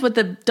lot of times what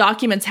the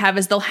documents have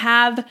is they'll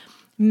have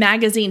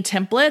magazine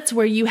templates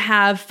where you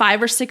have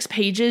 5 or 6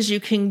 pages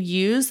you can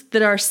use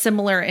that are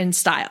similar in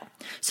style.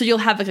 So you'll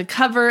have like a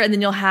cover and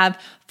then you'll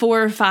have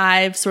 4 or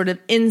 5 sort of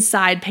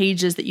inside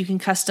pages that you can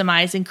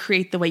customize and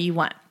create the way you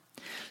want.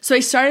 So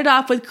I started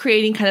off with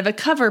creating kind of a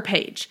cover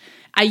page.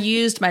 I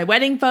used my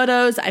wedding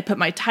photos, I put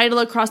my title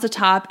across the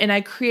top, and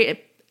I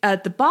create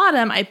at the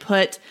bottom, I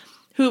put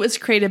who it was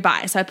created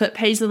by. So I put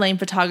Paisley Lane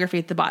Photography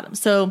at the bottom.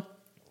 So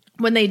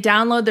when they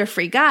download their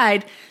free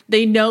guide,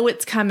 they know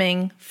it's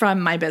coming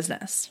from my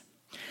business.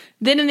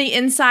 Then in the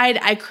inside,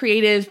 I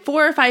created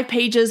 4 or 5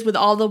 pages with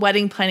all the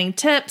wedding planning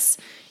tips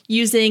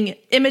using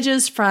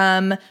images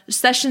from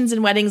sessions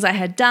and weddings I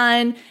had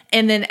done,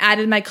 and then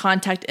added my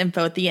contact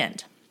info at the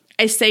end.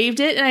 I saved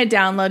it and I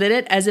downloaded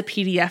it as a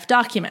PDF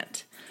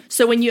document.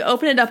 So when you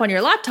open it up on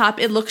your laptop,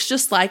 it looks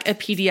just like a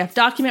PDF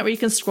document where you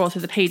can scroll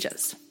through the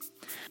pages.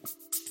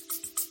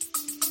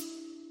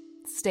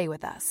 Stay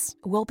with us.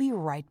 We'll be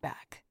right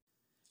back.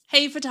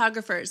 Hey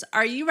photographers,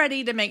 are you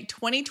ready to make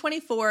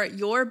 2024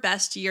 your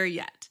best year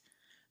yet?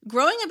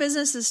 Growing a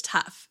business is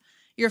tough.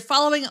 You're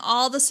following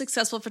all the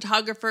successful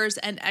photographers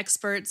and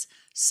experts,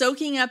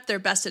 soaking up their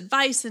best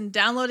advice and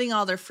downloading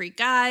all their free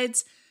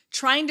guides,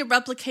 trying to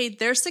replicate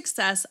their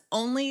success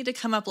only to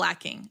come up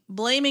lacking,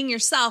 blaming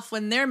yourself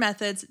when their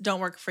methods don't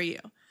work for you.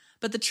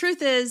 But the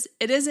truth is,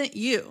 it isn't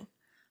you.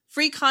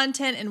 Free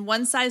content and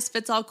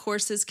one-size-fits-all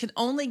courses can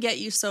only get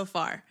you so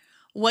far.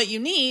 What you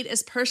need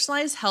is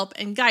personalized help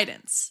and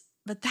guidance,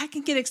 but that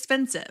can get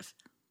expensive.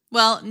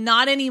 Well,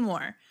 not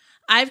anymore.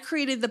 I've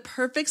created the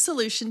perfect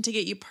solution to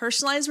get you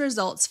personalized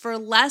results for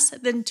less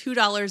than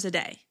 $2 a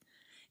day.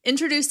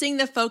 Introducing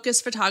the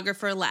Focus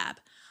Photographer Lab,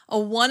 a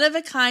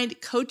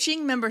one-of-a-kind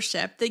coaching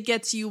membership that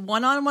gets you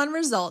one-on-one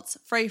results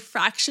for a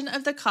fraction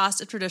of the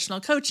cost of traditional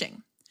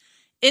coaching.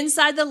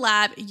 Inside the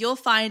lab, you'll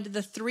find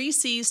the 3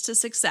 C's to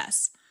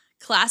success: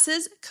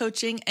 classes,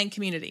 coaching, and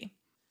community.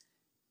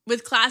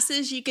 With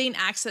classes, you gain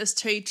access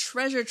to a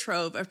treasure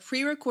trove of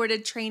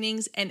pre-recorded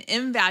trainings and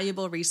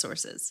invaluable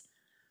resources.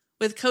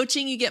 With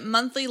coaching, you get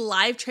monthly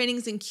live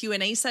trainings and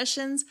Q&A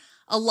sessions,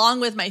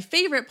 along with my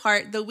favorite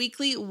part, the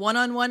weekly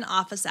one-on-one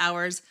office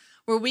hours,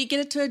 where we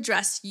get to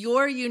address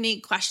your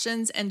unique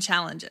questions and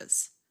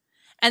challenges.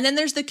 And then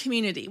there's the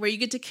community, where you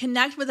get to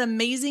connect with an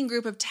amazing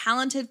group of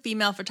talented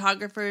female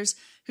photographers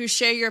who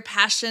share your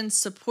passion,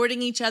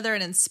 supporting each other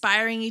and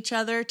inspiring each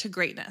other to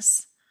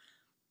greatness.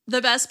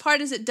 The best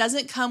part is it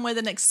doesn't come with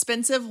an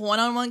expensive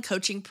one-on-one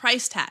coaching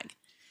price tag.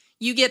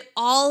 You get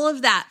all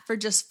of that for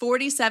just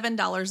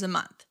 $47 a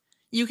month.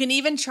 You can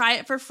even try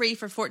it for free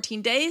for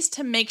 14 days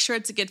to make sure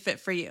it's a good fit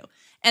for you.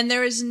 And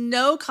there is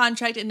no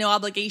contract and no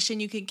obligation.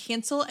 You can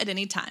cancel at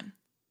any time.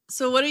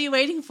 So what are you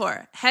waiting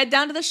for? Head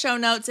down to the show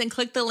notes and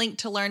click the link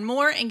to learn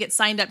more and get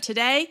signed up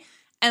today.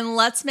 And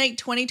let's make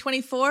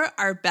 2024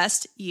 our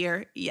best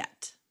year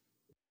yet.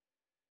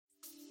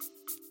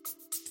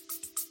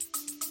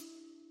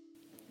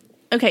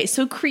 Okay,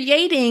 so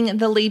creating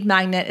the lead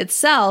magnet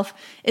itself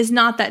is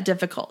not that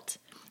difficult.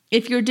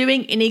 If you're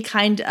doing any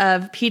kind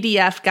of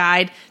PDF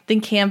guide,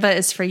 then Canva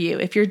is for you.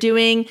 If you're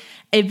doing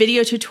a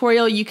video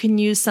tutorial, you can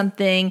use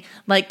something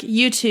like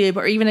YouTube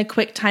or even a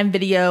QuickTime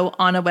video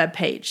on a web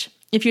page.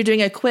 If you're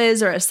doing a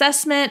quiz or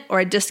assessment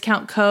or a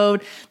discount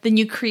code, then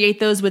you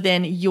create those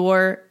within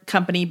your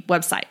company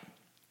website.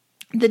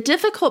 The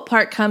difficult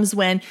part comes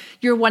when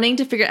you're wanting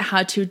to figure out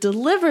how to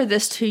deliver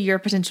this to your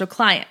potential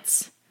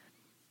clients.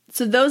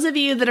 So those of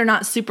you that are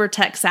not super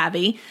tech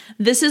savvy,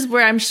 this is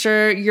where I'm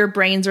sure your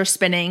brains are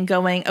spinning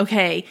going,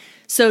 okay,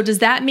 so does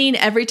that mean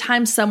every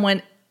time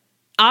someone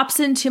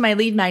opts into my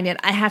lead magnet,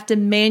 I have to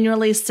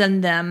manually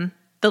send them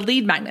the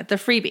lead magnet, the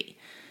freebie?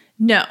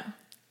 No.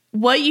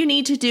 What you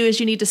need to do is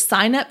you need to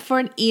sign up for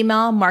an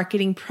email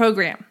marketing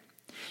program.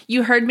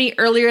 You heard me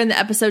earlier in the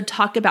episode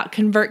talk about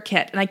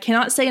ConvertKit, and I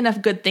cannot say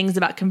enough good things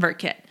about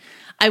ConvertKit.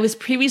 I was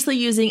previously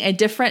using a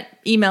different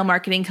email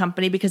marketing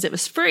company because it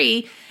was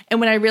free.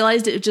 And when I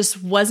realized it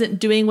just wasn't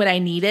doing what I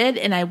needed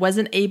and I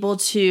wasn't able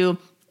to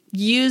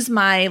use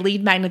my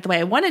lead magnet the way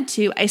I wanted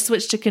to, I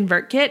switched to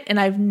ConvertKit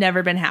and I've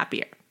never been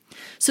happier.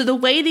 So the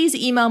way these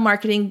email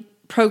marketing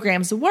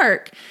programs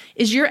work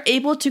is you're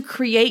able to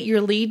create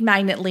your lead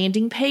magnet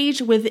landing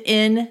page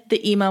within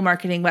the email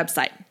marketing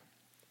website.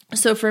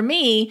 So for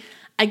me,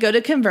 I go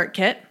to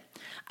ConvertKit,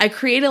 I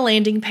create a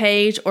landing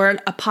page or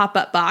a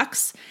pop-up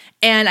box,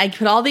 and I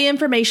put all the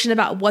information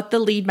about what the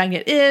lead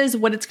magnet is,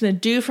 what it's going to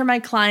do for my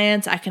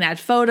clients. I can add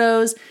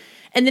photos,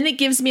 and then it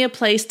gives me a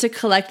place to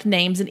collect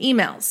names and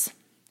emails.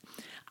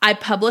 I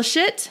publish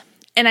it,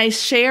 and I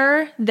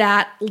share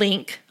that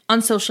link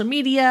on social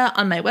media,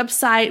 on my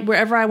website,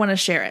 wherever I want to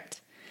share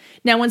it.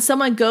 Now, when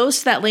someone goes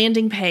to that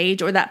landing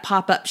page or that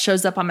pop-up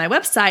shows up on my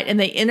website and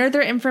they enter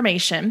their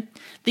information,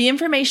 the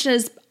information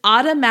is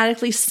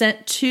automatically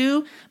sent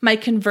to my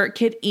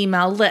ConvertKit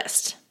email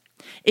list.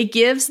 It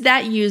gives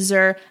that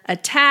user a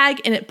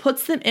tag and it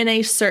puts them in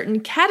a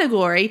certain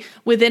category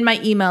within my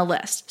email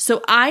list.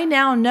 So I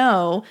now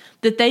know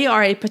that they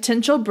are a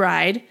potential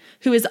bride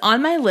who is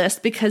on my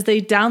list because they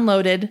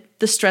downloaded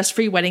the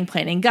Stress-Free Wedding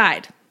Planning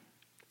Guide.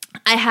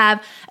 I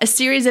have a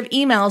series of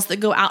emails that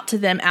go out to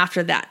them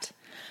after that.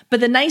 But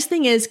the nice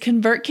thing is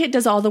ConvertKit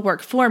does all the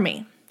work for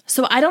me.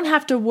 So I don't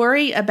have to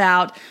worry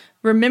about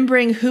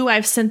remembering who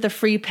I've sent the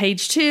free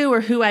page to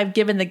or who I've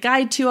given the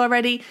guide to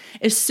already.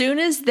 As soon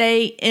as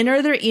they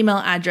enter their email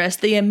address,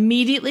 they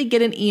immediately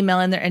get an email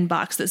in their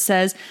inbox that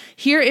says,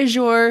 here is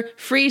your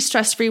free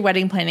stress-free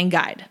wedding planning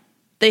guide.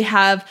 They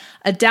have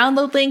a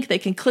download link, they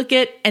can click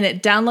it, and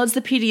it downloads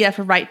the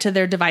PDF right to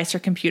their device or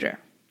computer.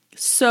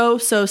 So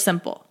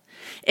simple.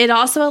 It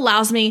also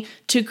allows me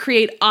to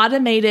create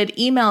automated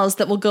emails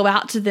that will go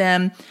out to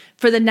them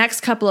for the next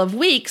couple of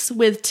weeks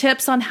with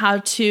tips on how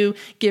to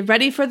get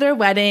ready for their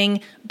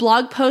wedding,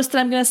 blog posts that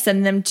I'm going to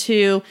send them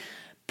to,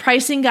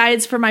 pricing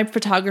guides for my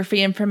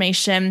photography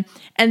information.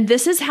 And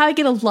this is how I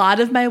get a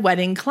lot of my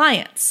wedding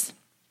clients.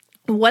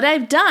 What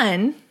I've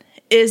done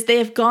is they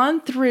have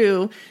gone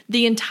through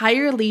the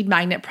entire lead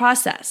magnet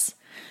process.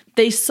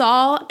 They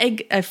saw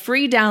a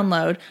free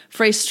download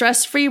for a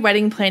stress-free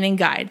wedding planning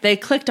guide. They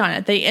clicked on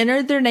it. They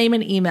entered their name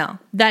and email.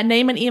 That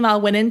name and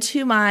email went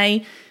into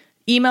my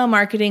email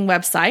marketing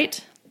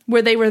website,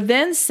 where they were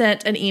then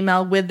sent an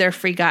email with their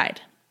free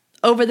guide.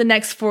 Over the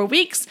next 4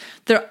 weeks,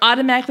 they're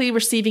automatically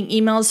receiving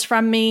emails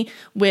from me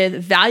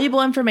with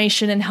valuable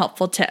information and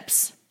helpful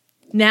tips.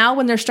 Now,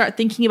 when they start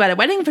thinking about a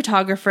wedding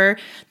photographer,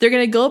 they're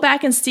going to go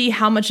back and see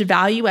how much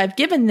value I've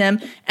given them,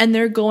 and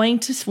they're going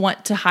to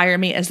want to hire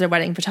me as their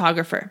wedding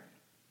photographer.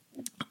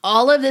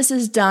 All of this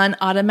is done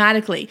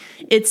automatically.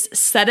 It's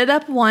set it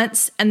up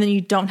once, and then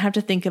you don't have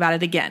to think about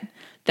it again.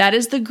 That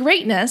is the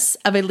greatness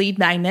of a lead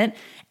magnet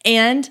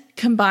and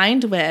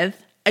combined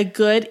with a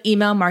good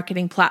email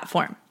marketing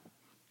platform.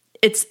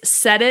 It's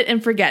set it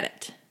and forget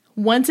it.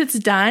 Once it's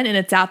done and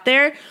it's out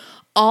there,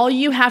 all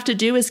you have to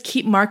do is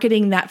keep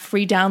marketing that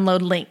free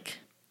download link.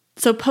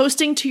 So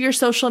posting to your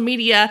social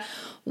media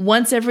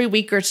once every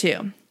week or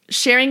two,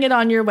 sharing it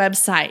on your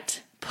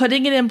website,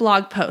 putting it in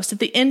blog posts. At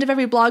the end of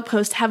every blog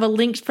post, have a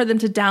link for them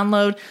to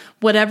download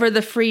whatever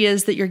the free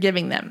is that you're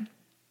giving them.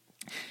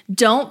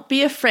 Don't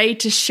be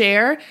afraid to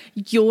share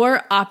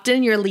your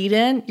opt-in, your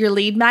lead-in, your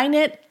lead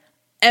magnet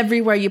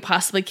everywhere you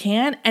possibly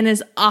can and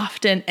as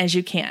often as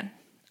you can.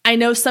 I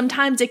know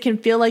sometimes it can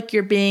feel like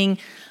you're being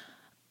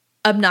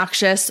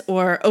obnoxious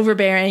or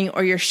overbearing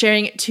or you're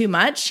sharing it too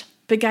much,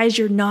 but guys,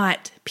 you're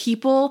not.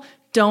 People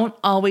don't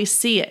always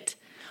see it,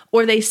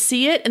 or they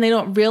see it and they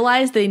don't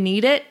realize they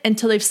need it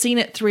until they've seen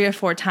it 3 or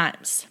 4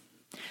 times.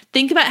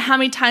 Think about how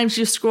many times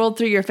you've scrolled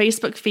through your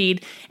Facebook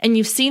feed and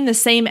you've seen the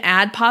same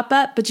ad pop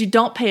up, but you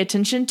don't pay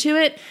attention to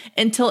it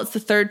until it's the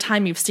 3rd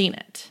time you've seen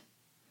it.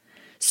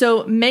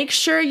 So make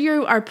sure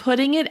you are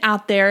putting it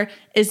out there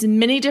as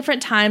many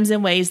different times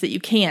and ways that you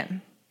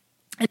can.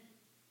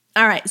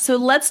 All right, so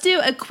let's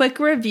do a quick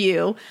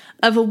review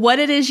of what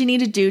it is you need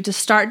to do to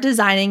start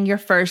designing your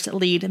first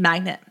lead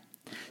magnet.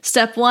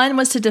 Step 1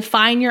 was to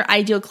define your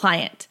ideal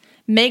client.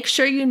 Make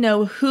sure you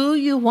know who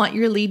you want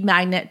your lead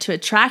magnet to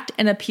attract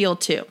and appeal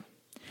to.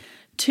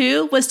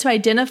 2 was to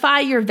identify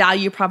your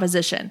value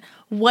proposition.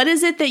 What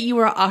is it that you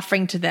are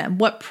offering to them?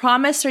 What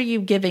promise are you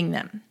giving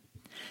them?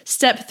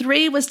 Step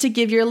 3 was to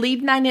give your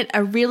lead magnet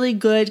a really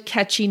good,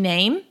 catchy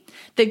name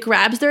that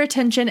grabs their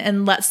attention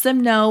and lets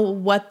them know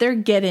what they're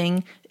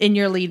getting in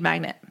your lead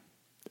magnet.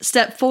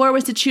 Step 4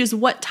 was to choose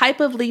what type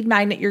of lead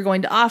magnet you're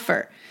going to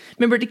offer.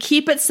 Remember to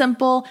keep it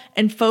simple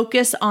and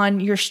focus on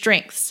your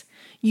strengths.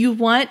 You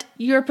want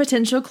your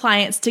potential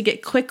clients to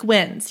get quick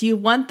wins. You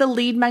want the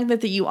lead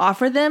magnet that you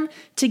offer them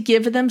to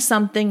give them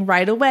something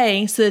right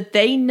away so that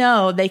they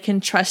know they can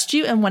trust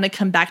you and want to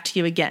come back to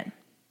you again.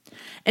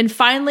 And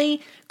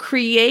finally,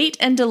 create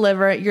and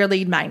deliver your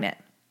lead magnet.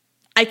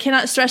 I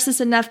cannot stress this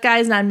enough,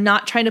 guys, and I'm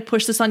not trying to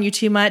push this on you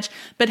too much,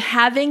 but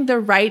having the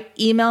right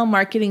email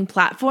marketing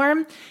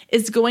platform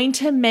is going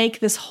to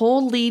make this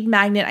whole lead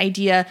magnet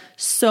idea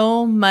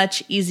so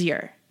much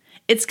easier.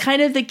 It's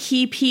kind of the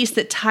key piece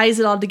that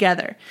ties it all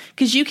together,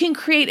 because you can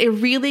create a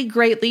really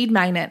great lead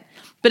magnet,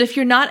 but if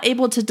you're not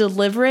able to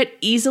deliver it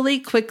easily,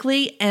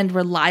 quickly, and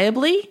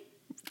reliably,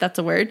 if that's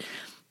a word,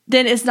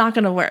 then it's not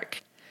going to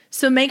work.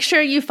 So make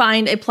sure you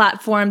find a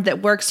platform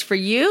that works for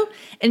you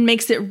and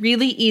makes it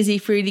really easy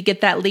for you to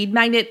get that lead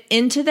magnet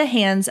into the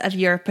hands of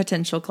your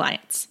potential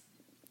clients.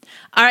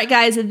 All right,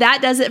 guys,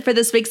 that does it for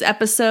this week's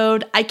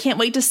episode. I can't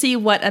wait to see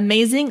what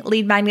amazing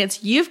lead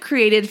magnets you've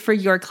created for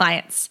your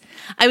clients.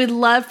 I would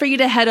love for you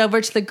to head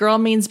over to the Girl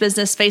Means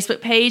Business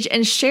Facebook page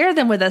and share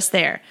them with us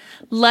there.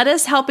 Let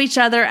us help each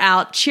other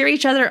out, cheer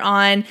each other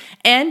on,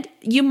 and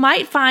you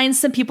might find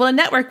some people to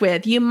network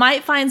with. You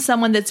might find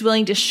someone that's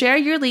willing to share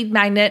your lead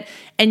magnet,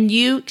 and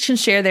you can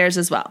share theirs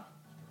as well.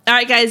 All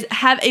right, guys,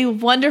 have a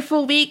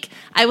wonderful week.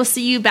 I will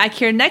see you back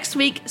here next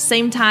week,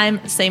 same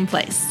time, same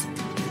place.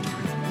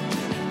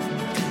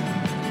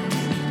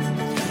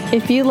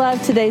 If you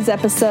loved today's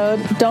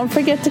episode, don't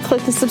forget to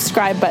click the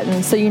subscribe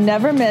button so you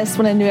never miss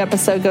when a new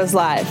episode goes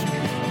live.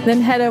 Then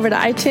head over to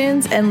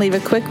iTunes and leave a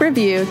quick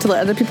review to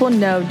let other people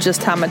know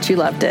just how much you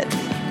loved it.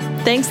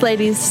 Thanks,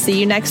 ladies. See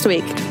you next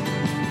week.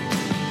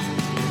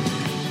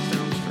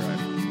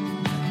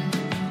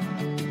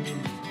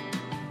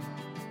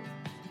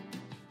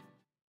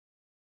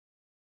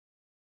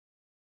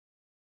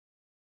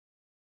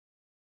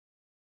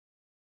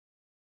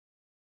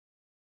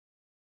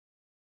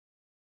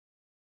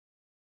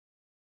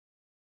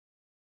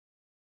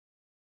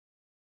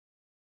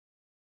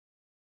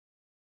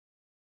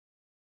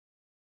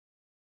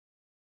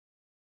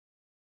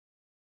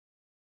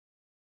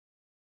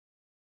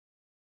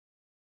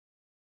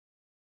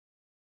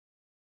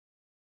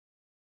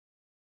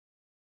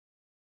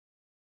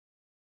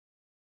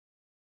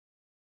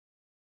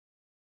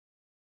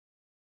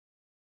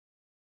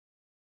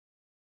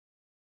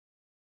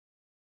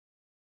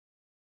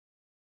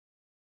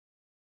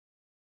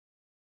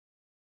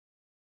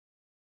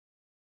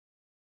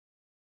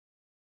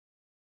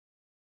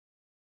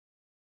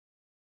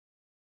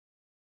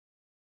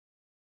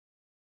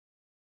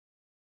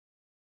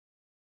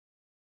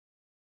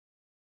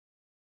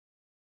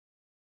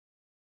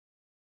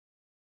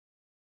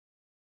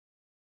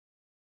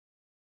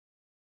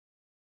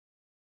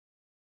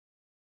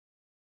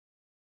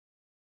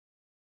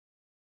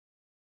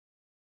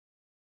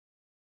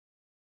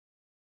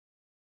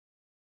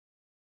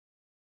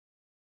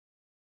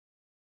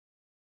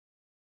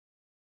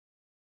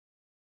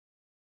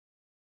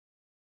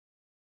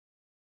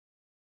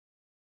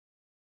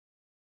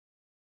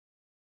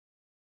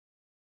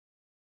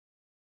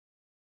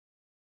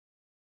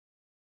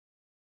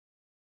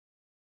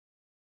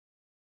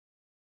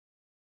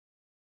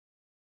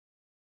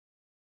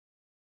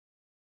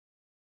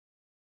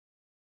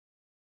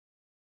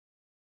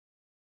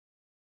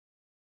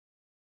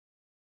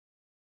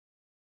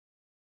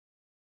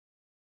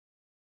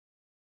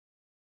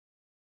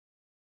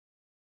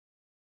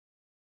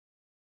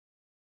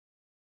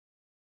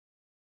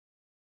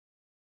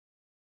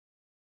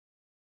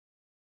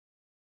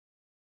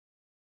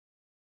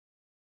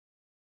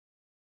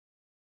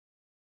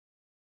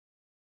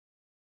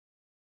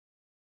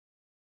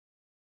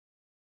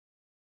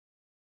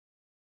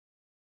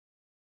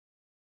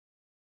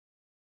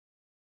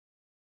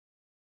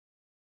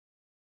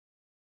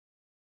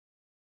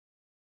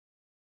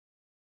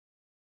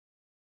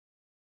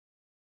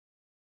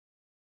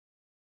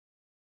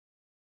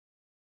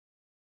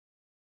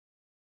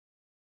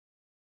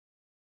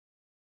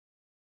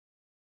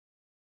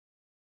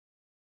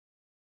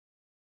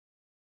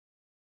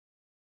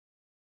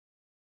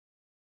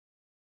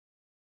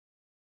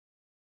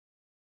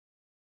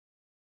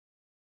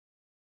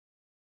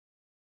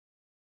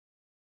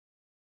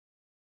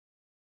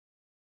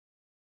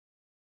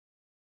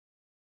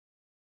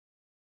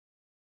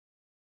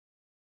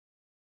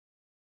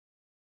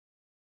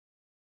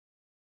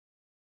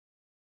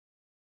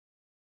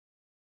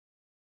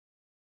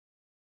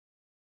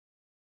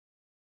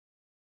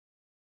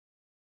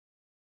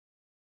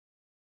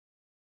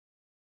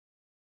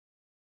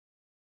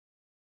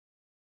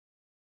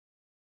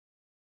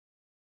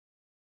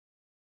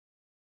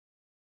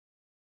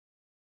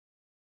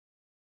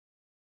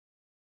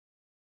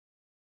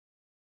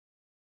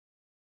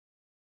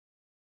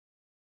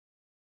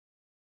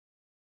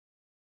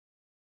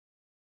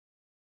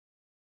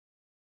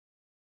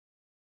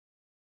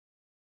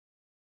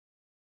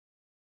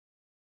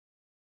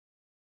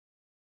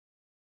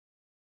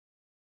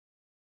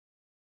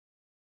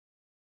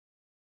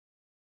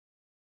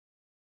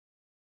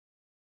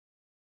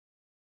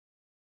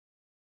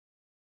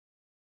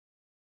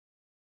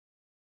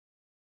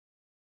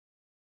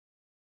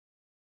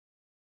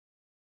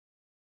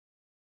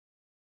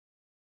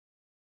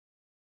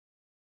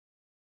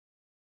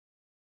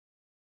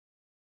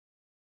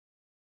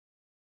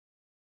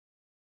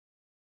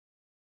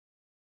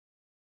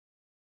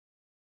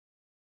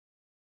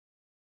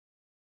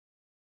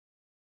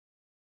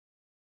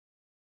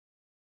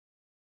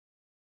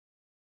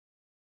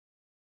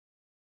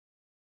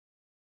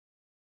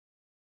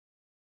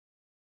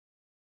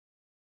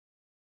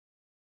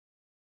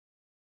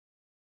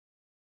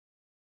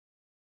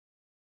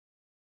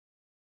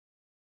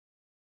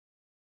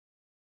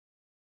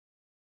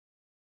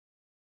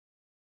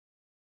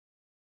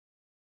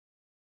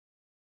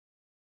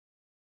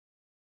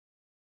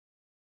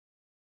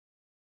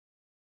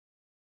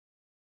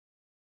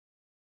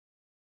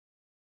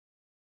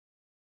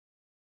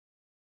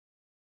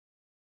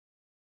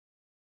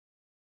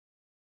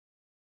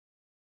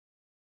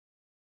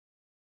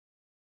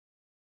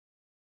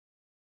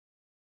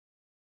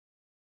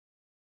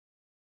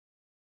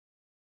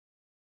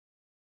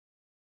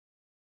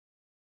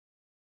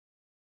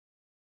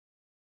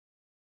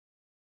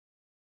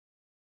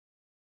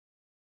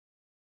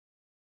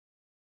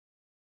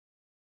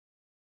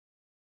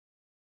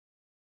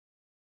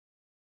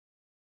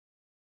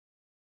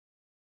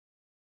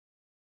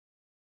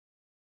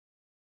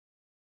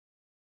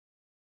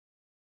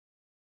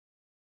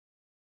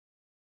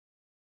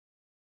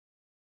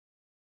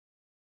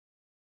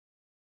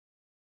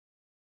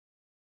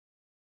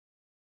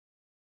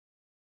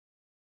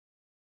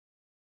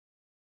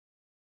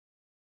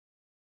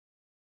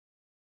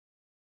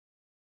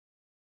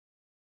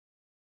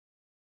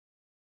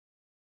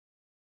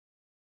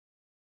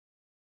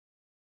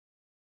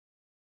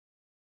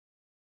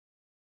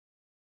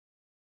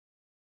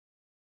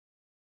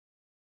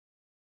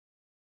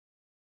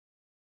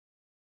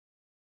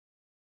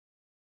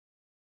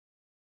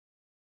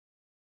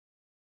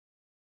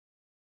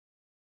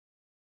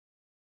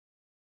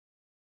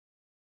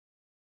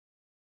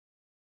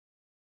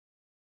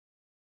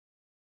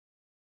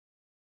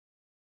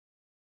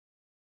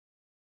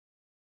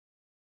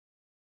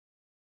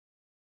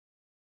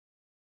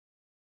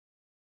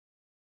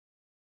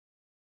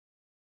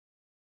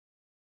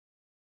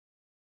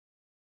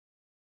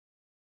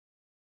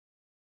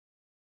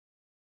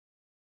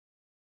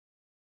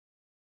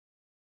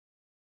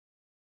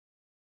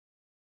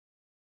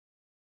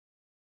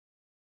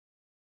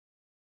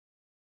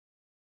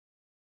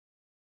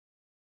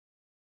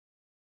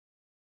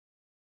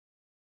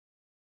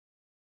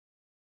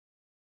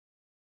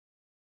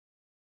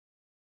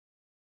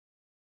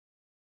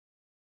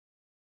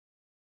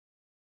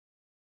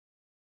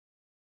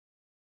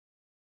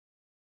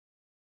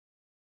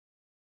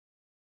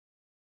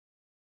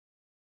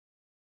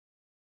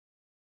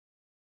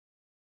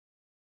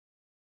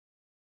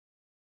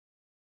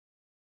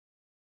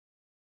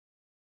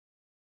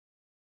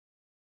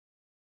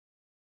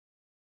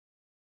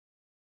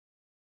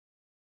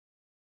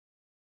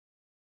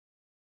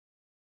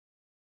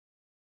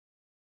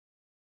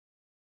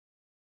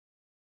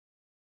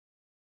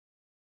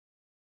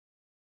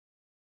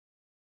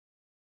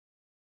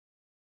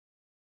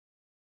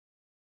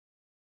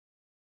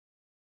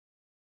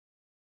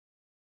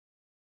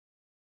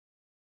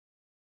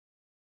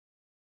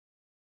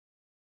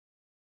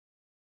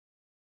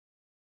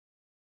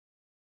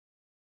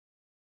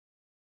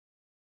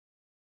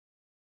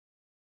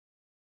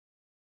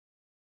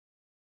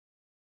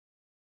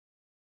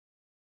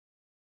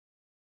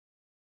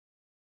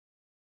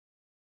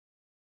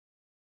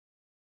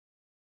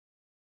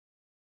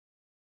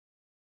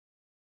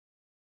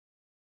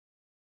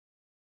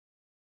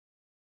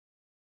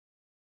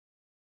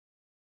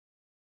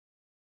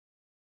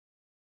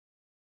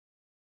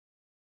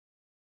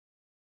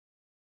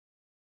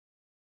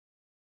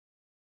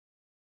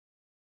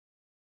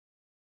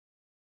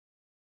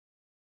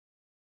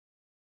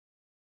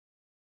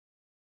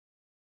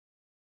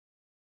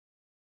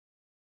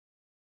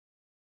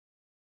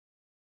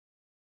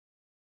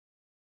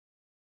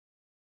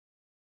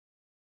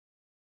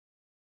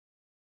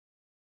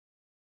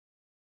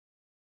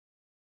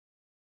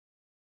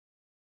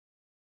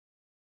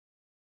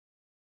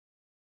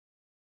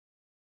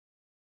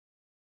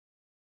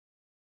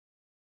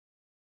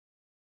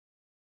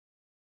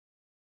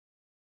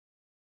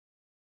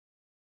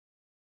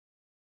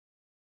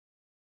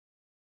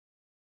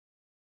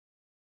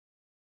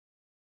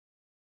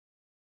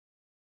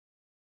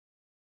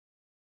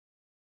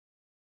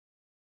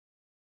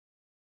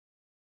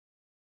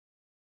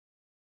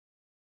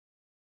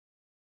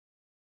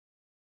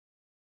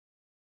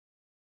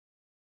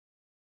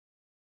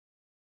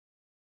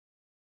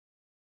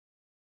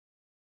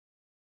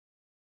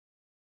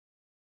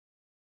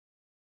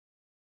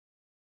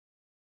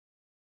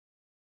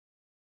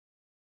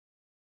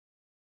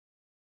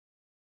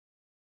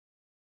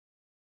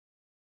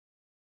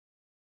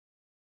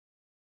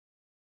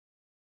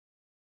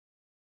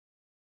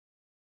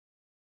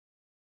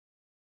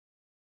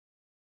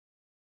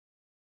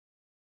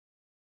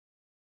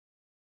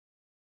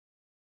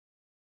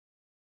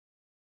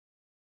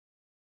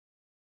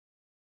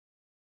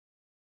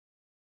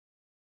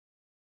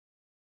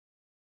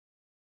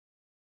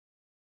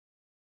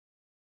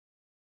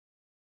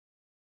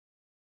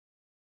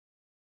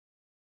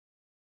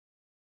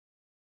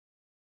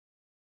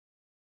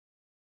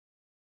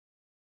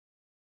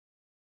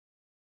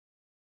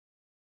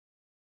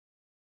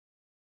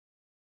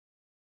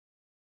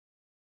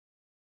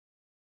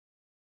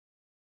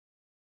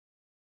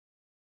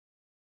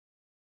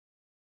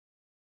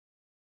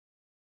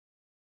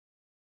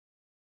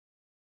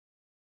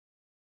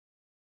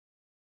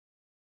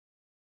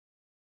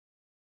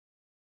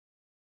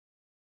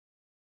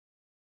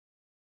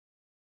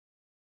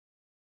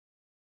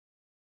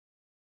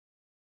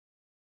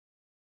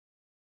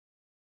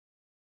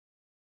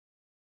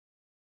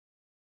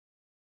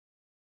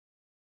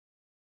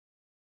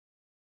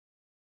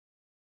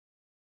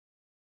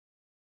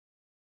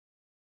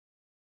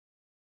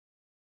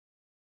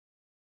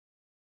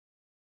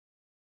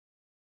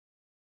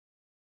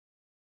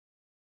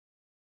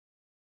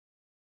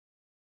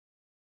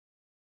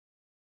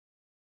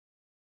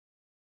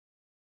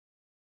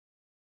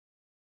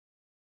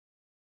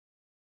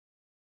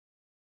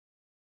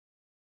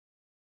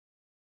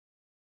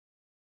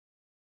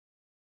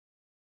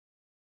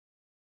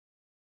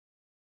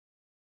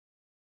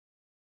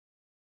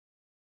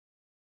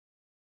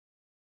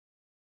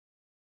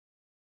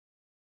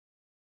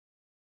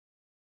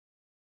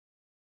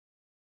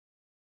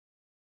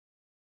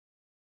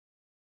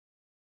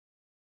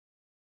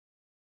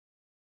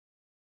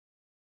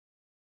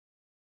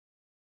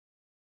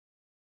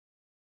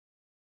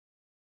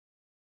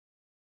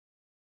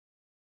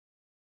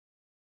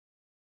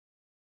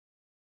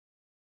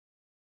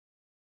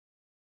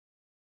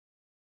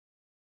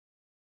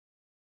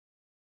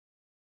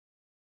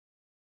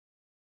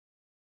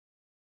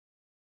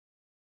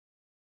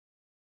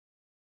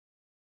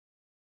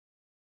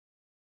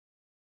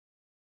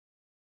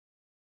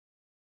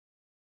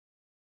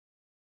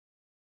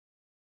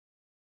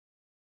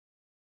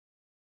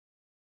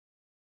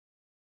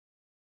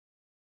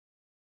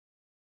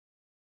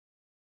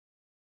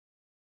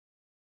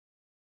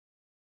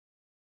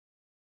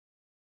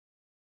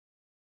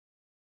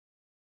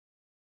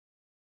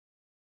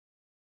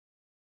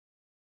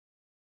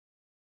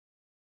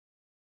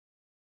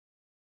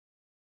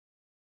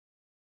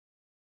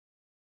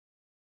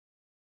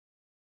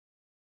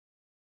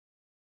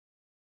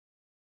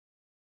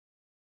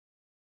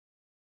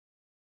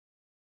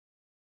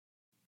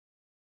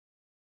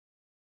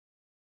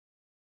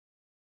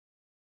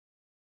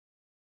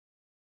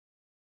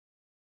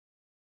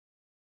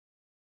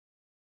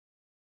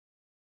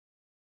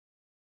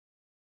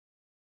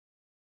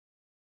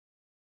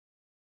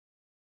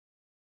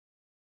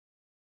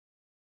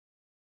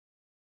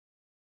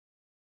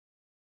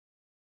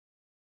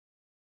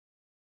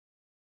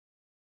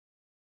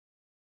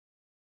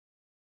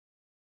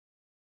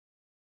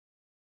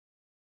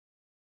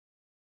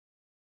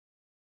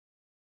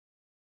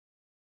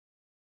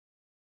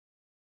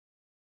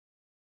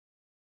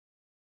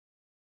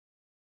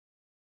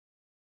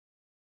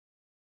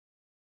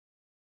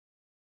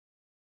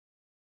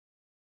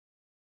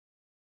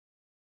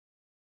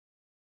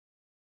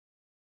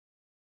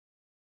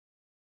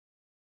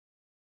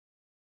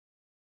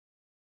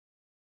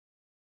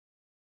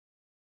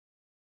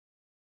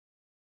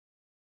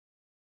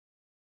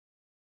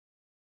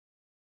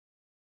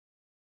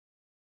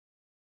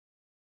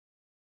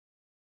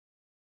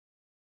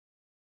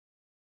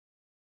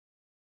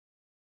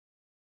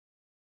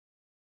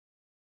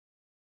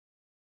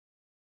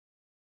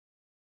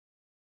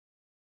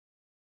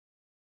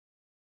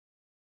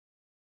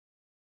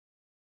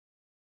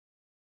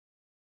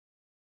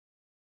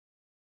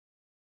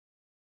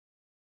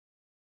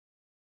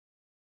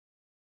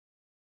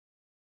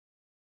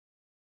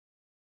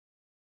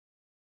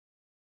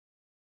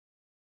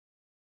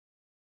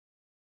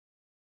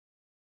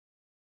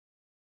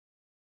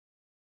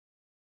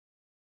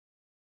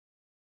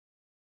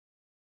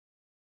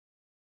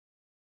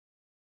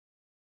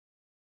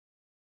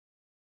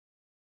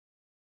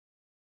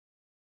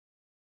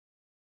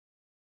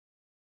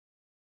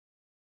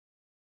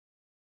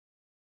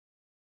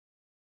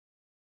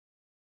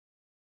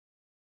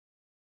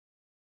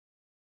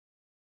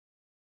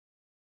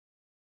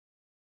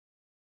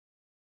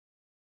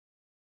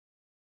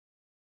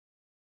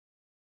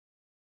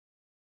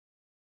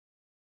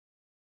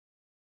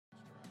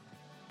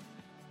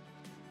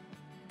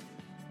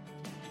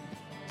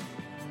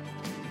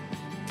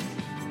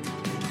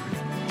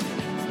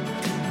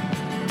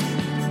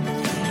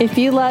 If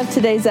you loved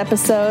today's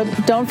episode,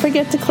 don't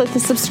forget to click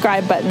the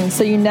subscribe button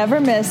so you never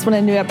miss when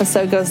a new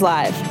episode goes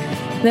live.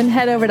 Then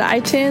head over to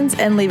iTunes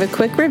and leave a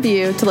quick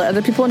review to let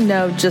other people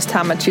know just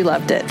how much you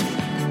loved it.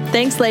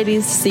 Thanks,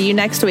 ladies. See you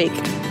next week.